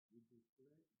 We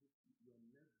declare your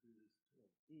leg be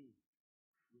restored. We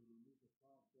release the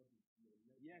power of God into your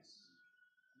leg. Yes.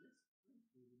 Let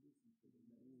strength be released into the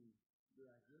leg. They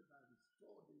are hereby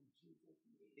restored in Jesus'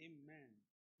 name. Amen.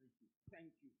 Thank you.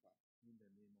 Thank you, Father. In the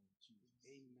name of Jesus.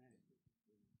 Amen.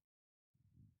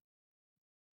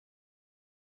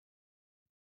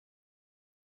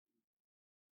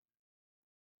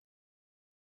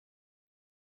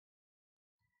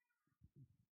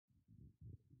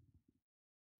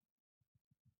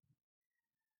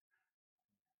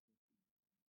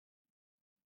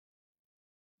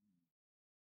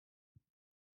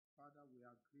 Father, we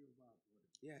agree over our body.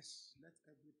 Yes. Let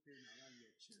every pain around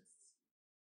your chest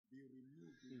be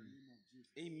removed in the name of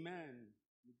Jesus. Amen.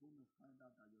 You're going to find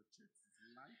out that your chest is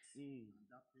light and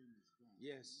that pain is gone.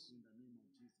 Yes. In the name of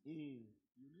Jesus.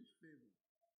 You need favor.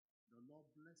 The Lord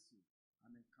bless you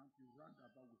and encamp you round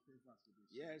about with favors today.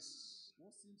 Yes.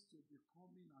 What seems to be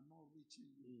coming and not reaching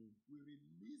you, we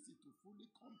release it to fully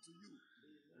come to you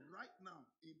right now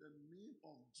in the name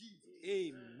of Jesus.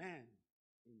 Amen.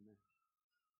 Amen.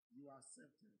 You are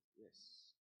accepted.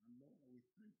 Yes. And Lord, we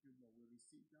thank you, Lord. We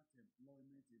receive that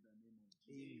employment in the name of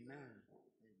Jesus. Amen.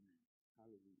 Amen.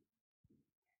 Hallelujah.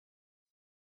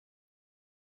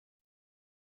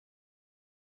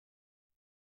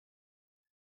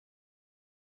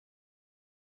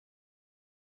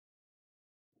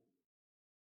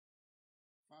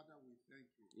 Father, we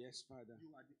thank you. Yes, Father.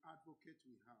 You are the advocate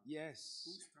we have. Who Yes.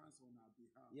 stands on our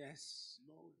behalf. Yes.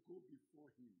 Lord, go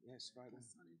before him. Yes, Father.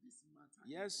 Concerning this matter.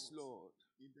 Yes, Lord.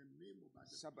 In the name of the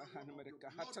Sabahana power of the America.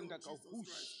 blood of Hatanda Jesus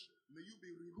Kahush. Christ. May you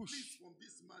be released Hush. from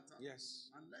this matter.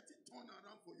 Yes. And let it turn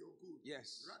around for your good.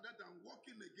 Yes. Rather than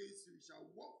working against you, it shall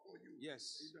work for you.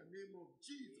 Yes. In the name of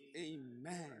Jesus.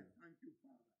 Amen. Lord, I thank you,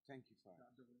 Father. Thank you, Father.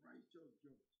 That the righteous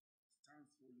judge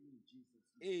stands for you in Jesus'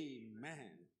 name.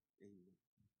 Amen. Amen.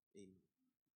 Amen.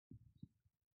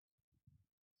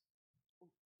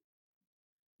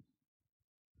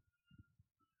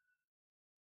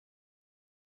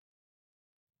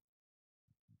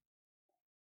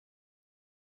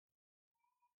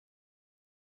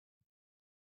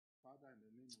 Father, in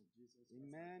the name of Jesus Christ,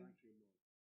 Amen. I thank you, Lord.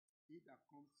 He that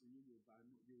comes to you, you will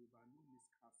by no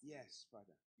means cast away. Yes,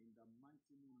 Father. In the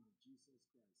mighty name of Jesus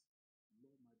Christ,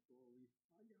 Lord, my God, we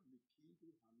fire and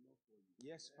rekindle her love for you.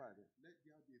 Yes, Father. Let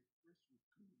there be a fresh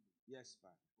rekindling Yes,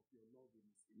 Father. of your love in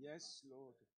his Yes, heart.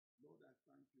 Lord. Lord, I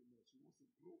thank you, Lord. She wants to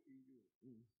grow in you.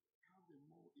 Have a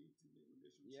more intimate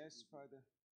relationship Yes, with Father.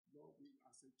 you. Lord, we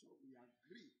as a church, we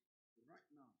agree right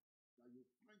now that you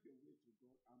find your way to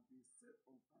God and be set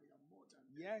on fire more than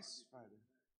Yes, ever before. Father.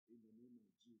 In the name of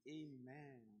Jesus.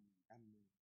 Amen. Amen.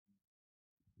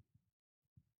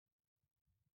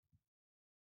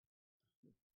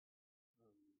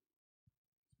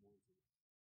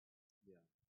 Yeah.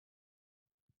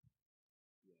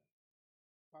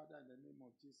 Father, in the name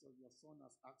of Jesus, your son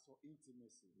has asked for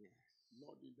intimacy. Yes.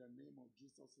 Lord, in the name of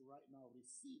Jesus, right now,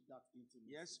 receive that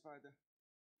intimacy. Yes, Father.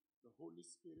 The Holy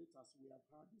Spirit, as we have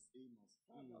heard this Amos,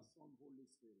 Father, Son, Holy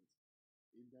Spirit,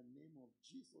 in the name of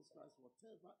Jesus Christ,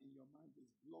 whatever in your mind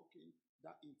is blocking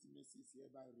that intimacy is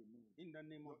hereby removed. In the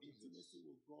name Your of Jesus. intimacy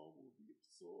with God will be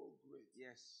so great.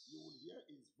 Yes. You will hear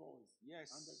his voice.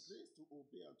 Yes. And the grace to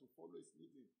obey and to follow his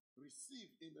leading. Receive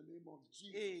in the name of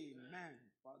Jesus. Amen.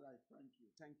 Father, I thank you.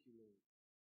 Thank you, Lord.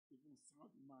 Even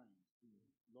sound mind.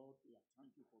 Lord, we are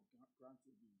thank you for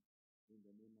granting him in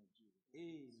the name of Jesus.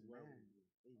 Amen. Well,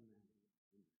 Amen.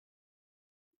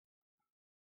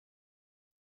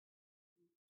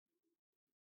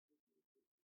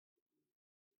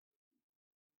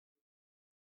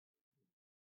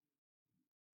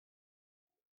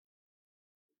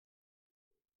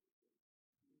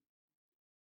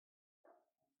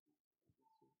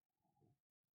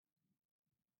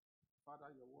 Father,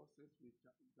 your word says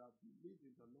that believe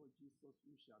in the Lord Jesus,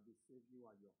 you shall be saved, you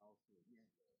and your household. Yes.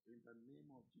 In the name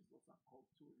of Jesus,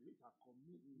 with our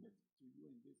commitment to you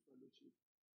in this fellowship,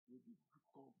 with the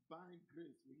combined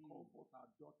grace, we call forth our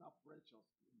daughter Precious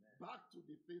back to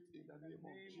the faith in the name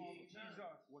of Jesus.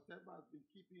 Whatever has been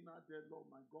keeping her there, Lord,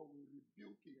 my God, we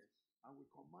rebuke it. Yes. And we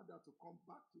command her to come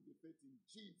back to the faith in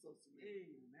Jesus'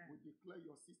 name. Amen. We declare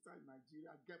your sister in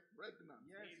Nigeria get pregnant.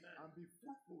 Yes. And be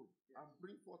fruitful. Yes. And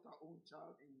bring forth her own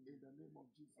child. Amen. In the name of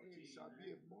Jesus. Amen. She shall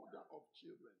be a mother of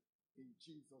children in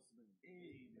Jesus' name.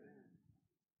 Amen.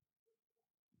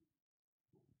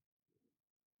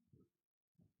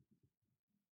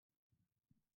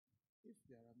 If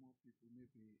there are more people,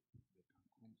 maybe they can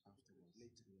come afterwards.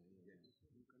 Later.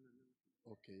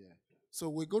 Yeah. Okay, yeah. So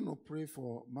we're going to pray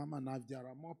for Mama. Now, if there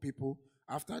are more people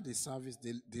after the service,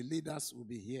 the leaders will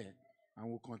be here and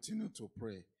we'll continue to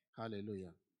pray.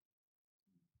 Hallelujah.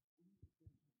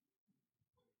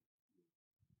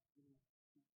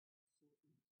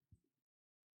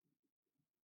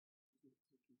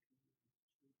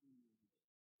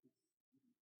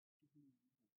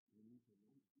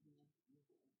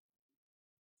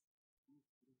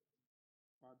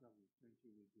 Father, we thank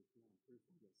you. We declare and pray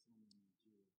for your son in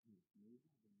Nigeria. May you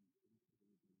have an encounter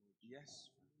with the Lord Jesus.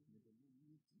 Yes. May the Lord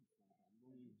meet him, Father.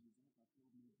 Lord, you desire that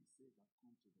all may be saved and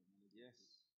come to the knowledge of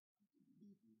Yes. and to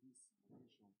live in this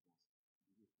salvation force.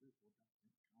 And we pray for that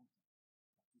encounter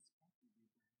that his path will be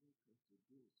directed to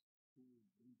those who will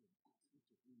bring the gospel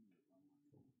to him in power.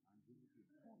 And he will be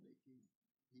born again.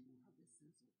 He will have a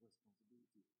sense of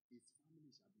responsibility. His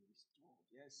family shall be restored.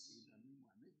 Yes. In the name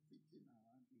of everything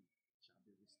around him shall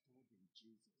be restored in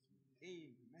Jesus' name.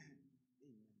 Amen.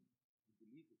 Amen. I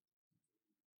believe it.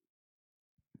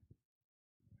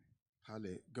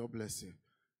 Hallelujah. God bless you.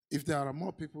 If there are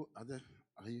more people, are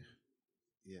you?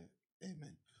 Yeah.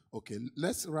 Amen. Okay,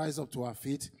 let's rise up to our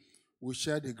feet. We'll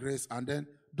share the grace. And then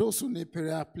those who need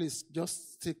prayer, please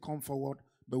just come forward.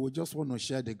 But we just want to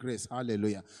share the grace.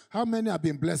 Hallelujah. How many have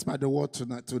been blessed by the word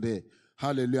today?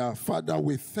 Hallelujah. Father,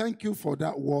 we thank you for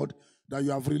that word that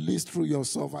you have released through your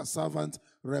servant,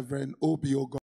 Reverend Obi, O God.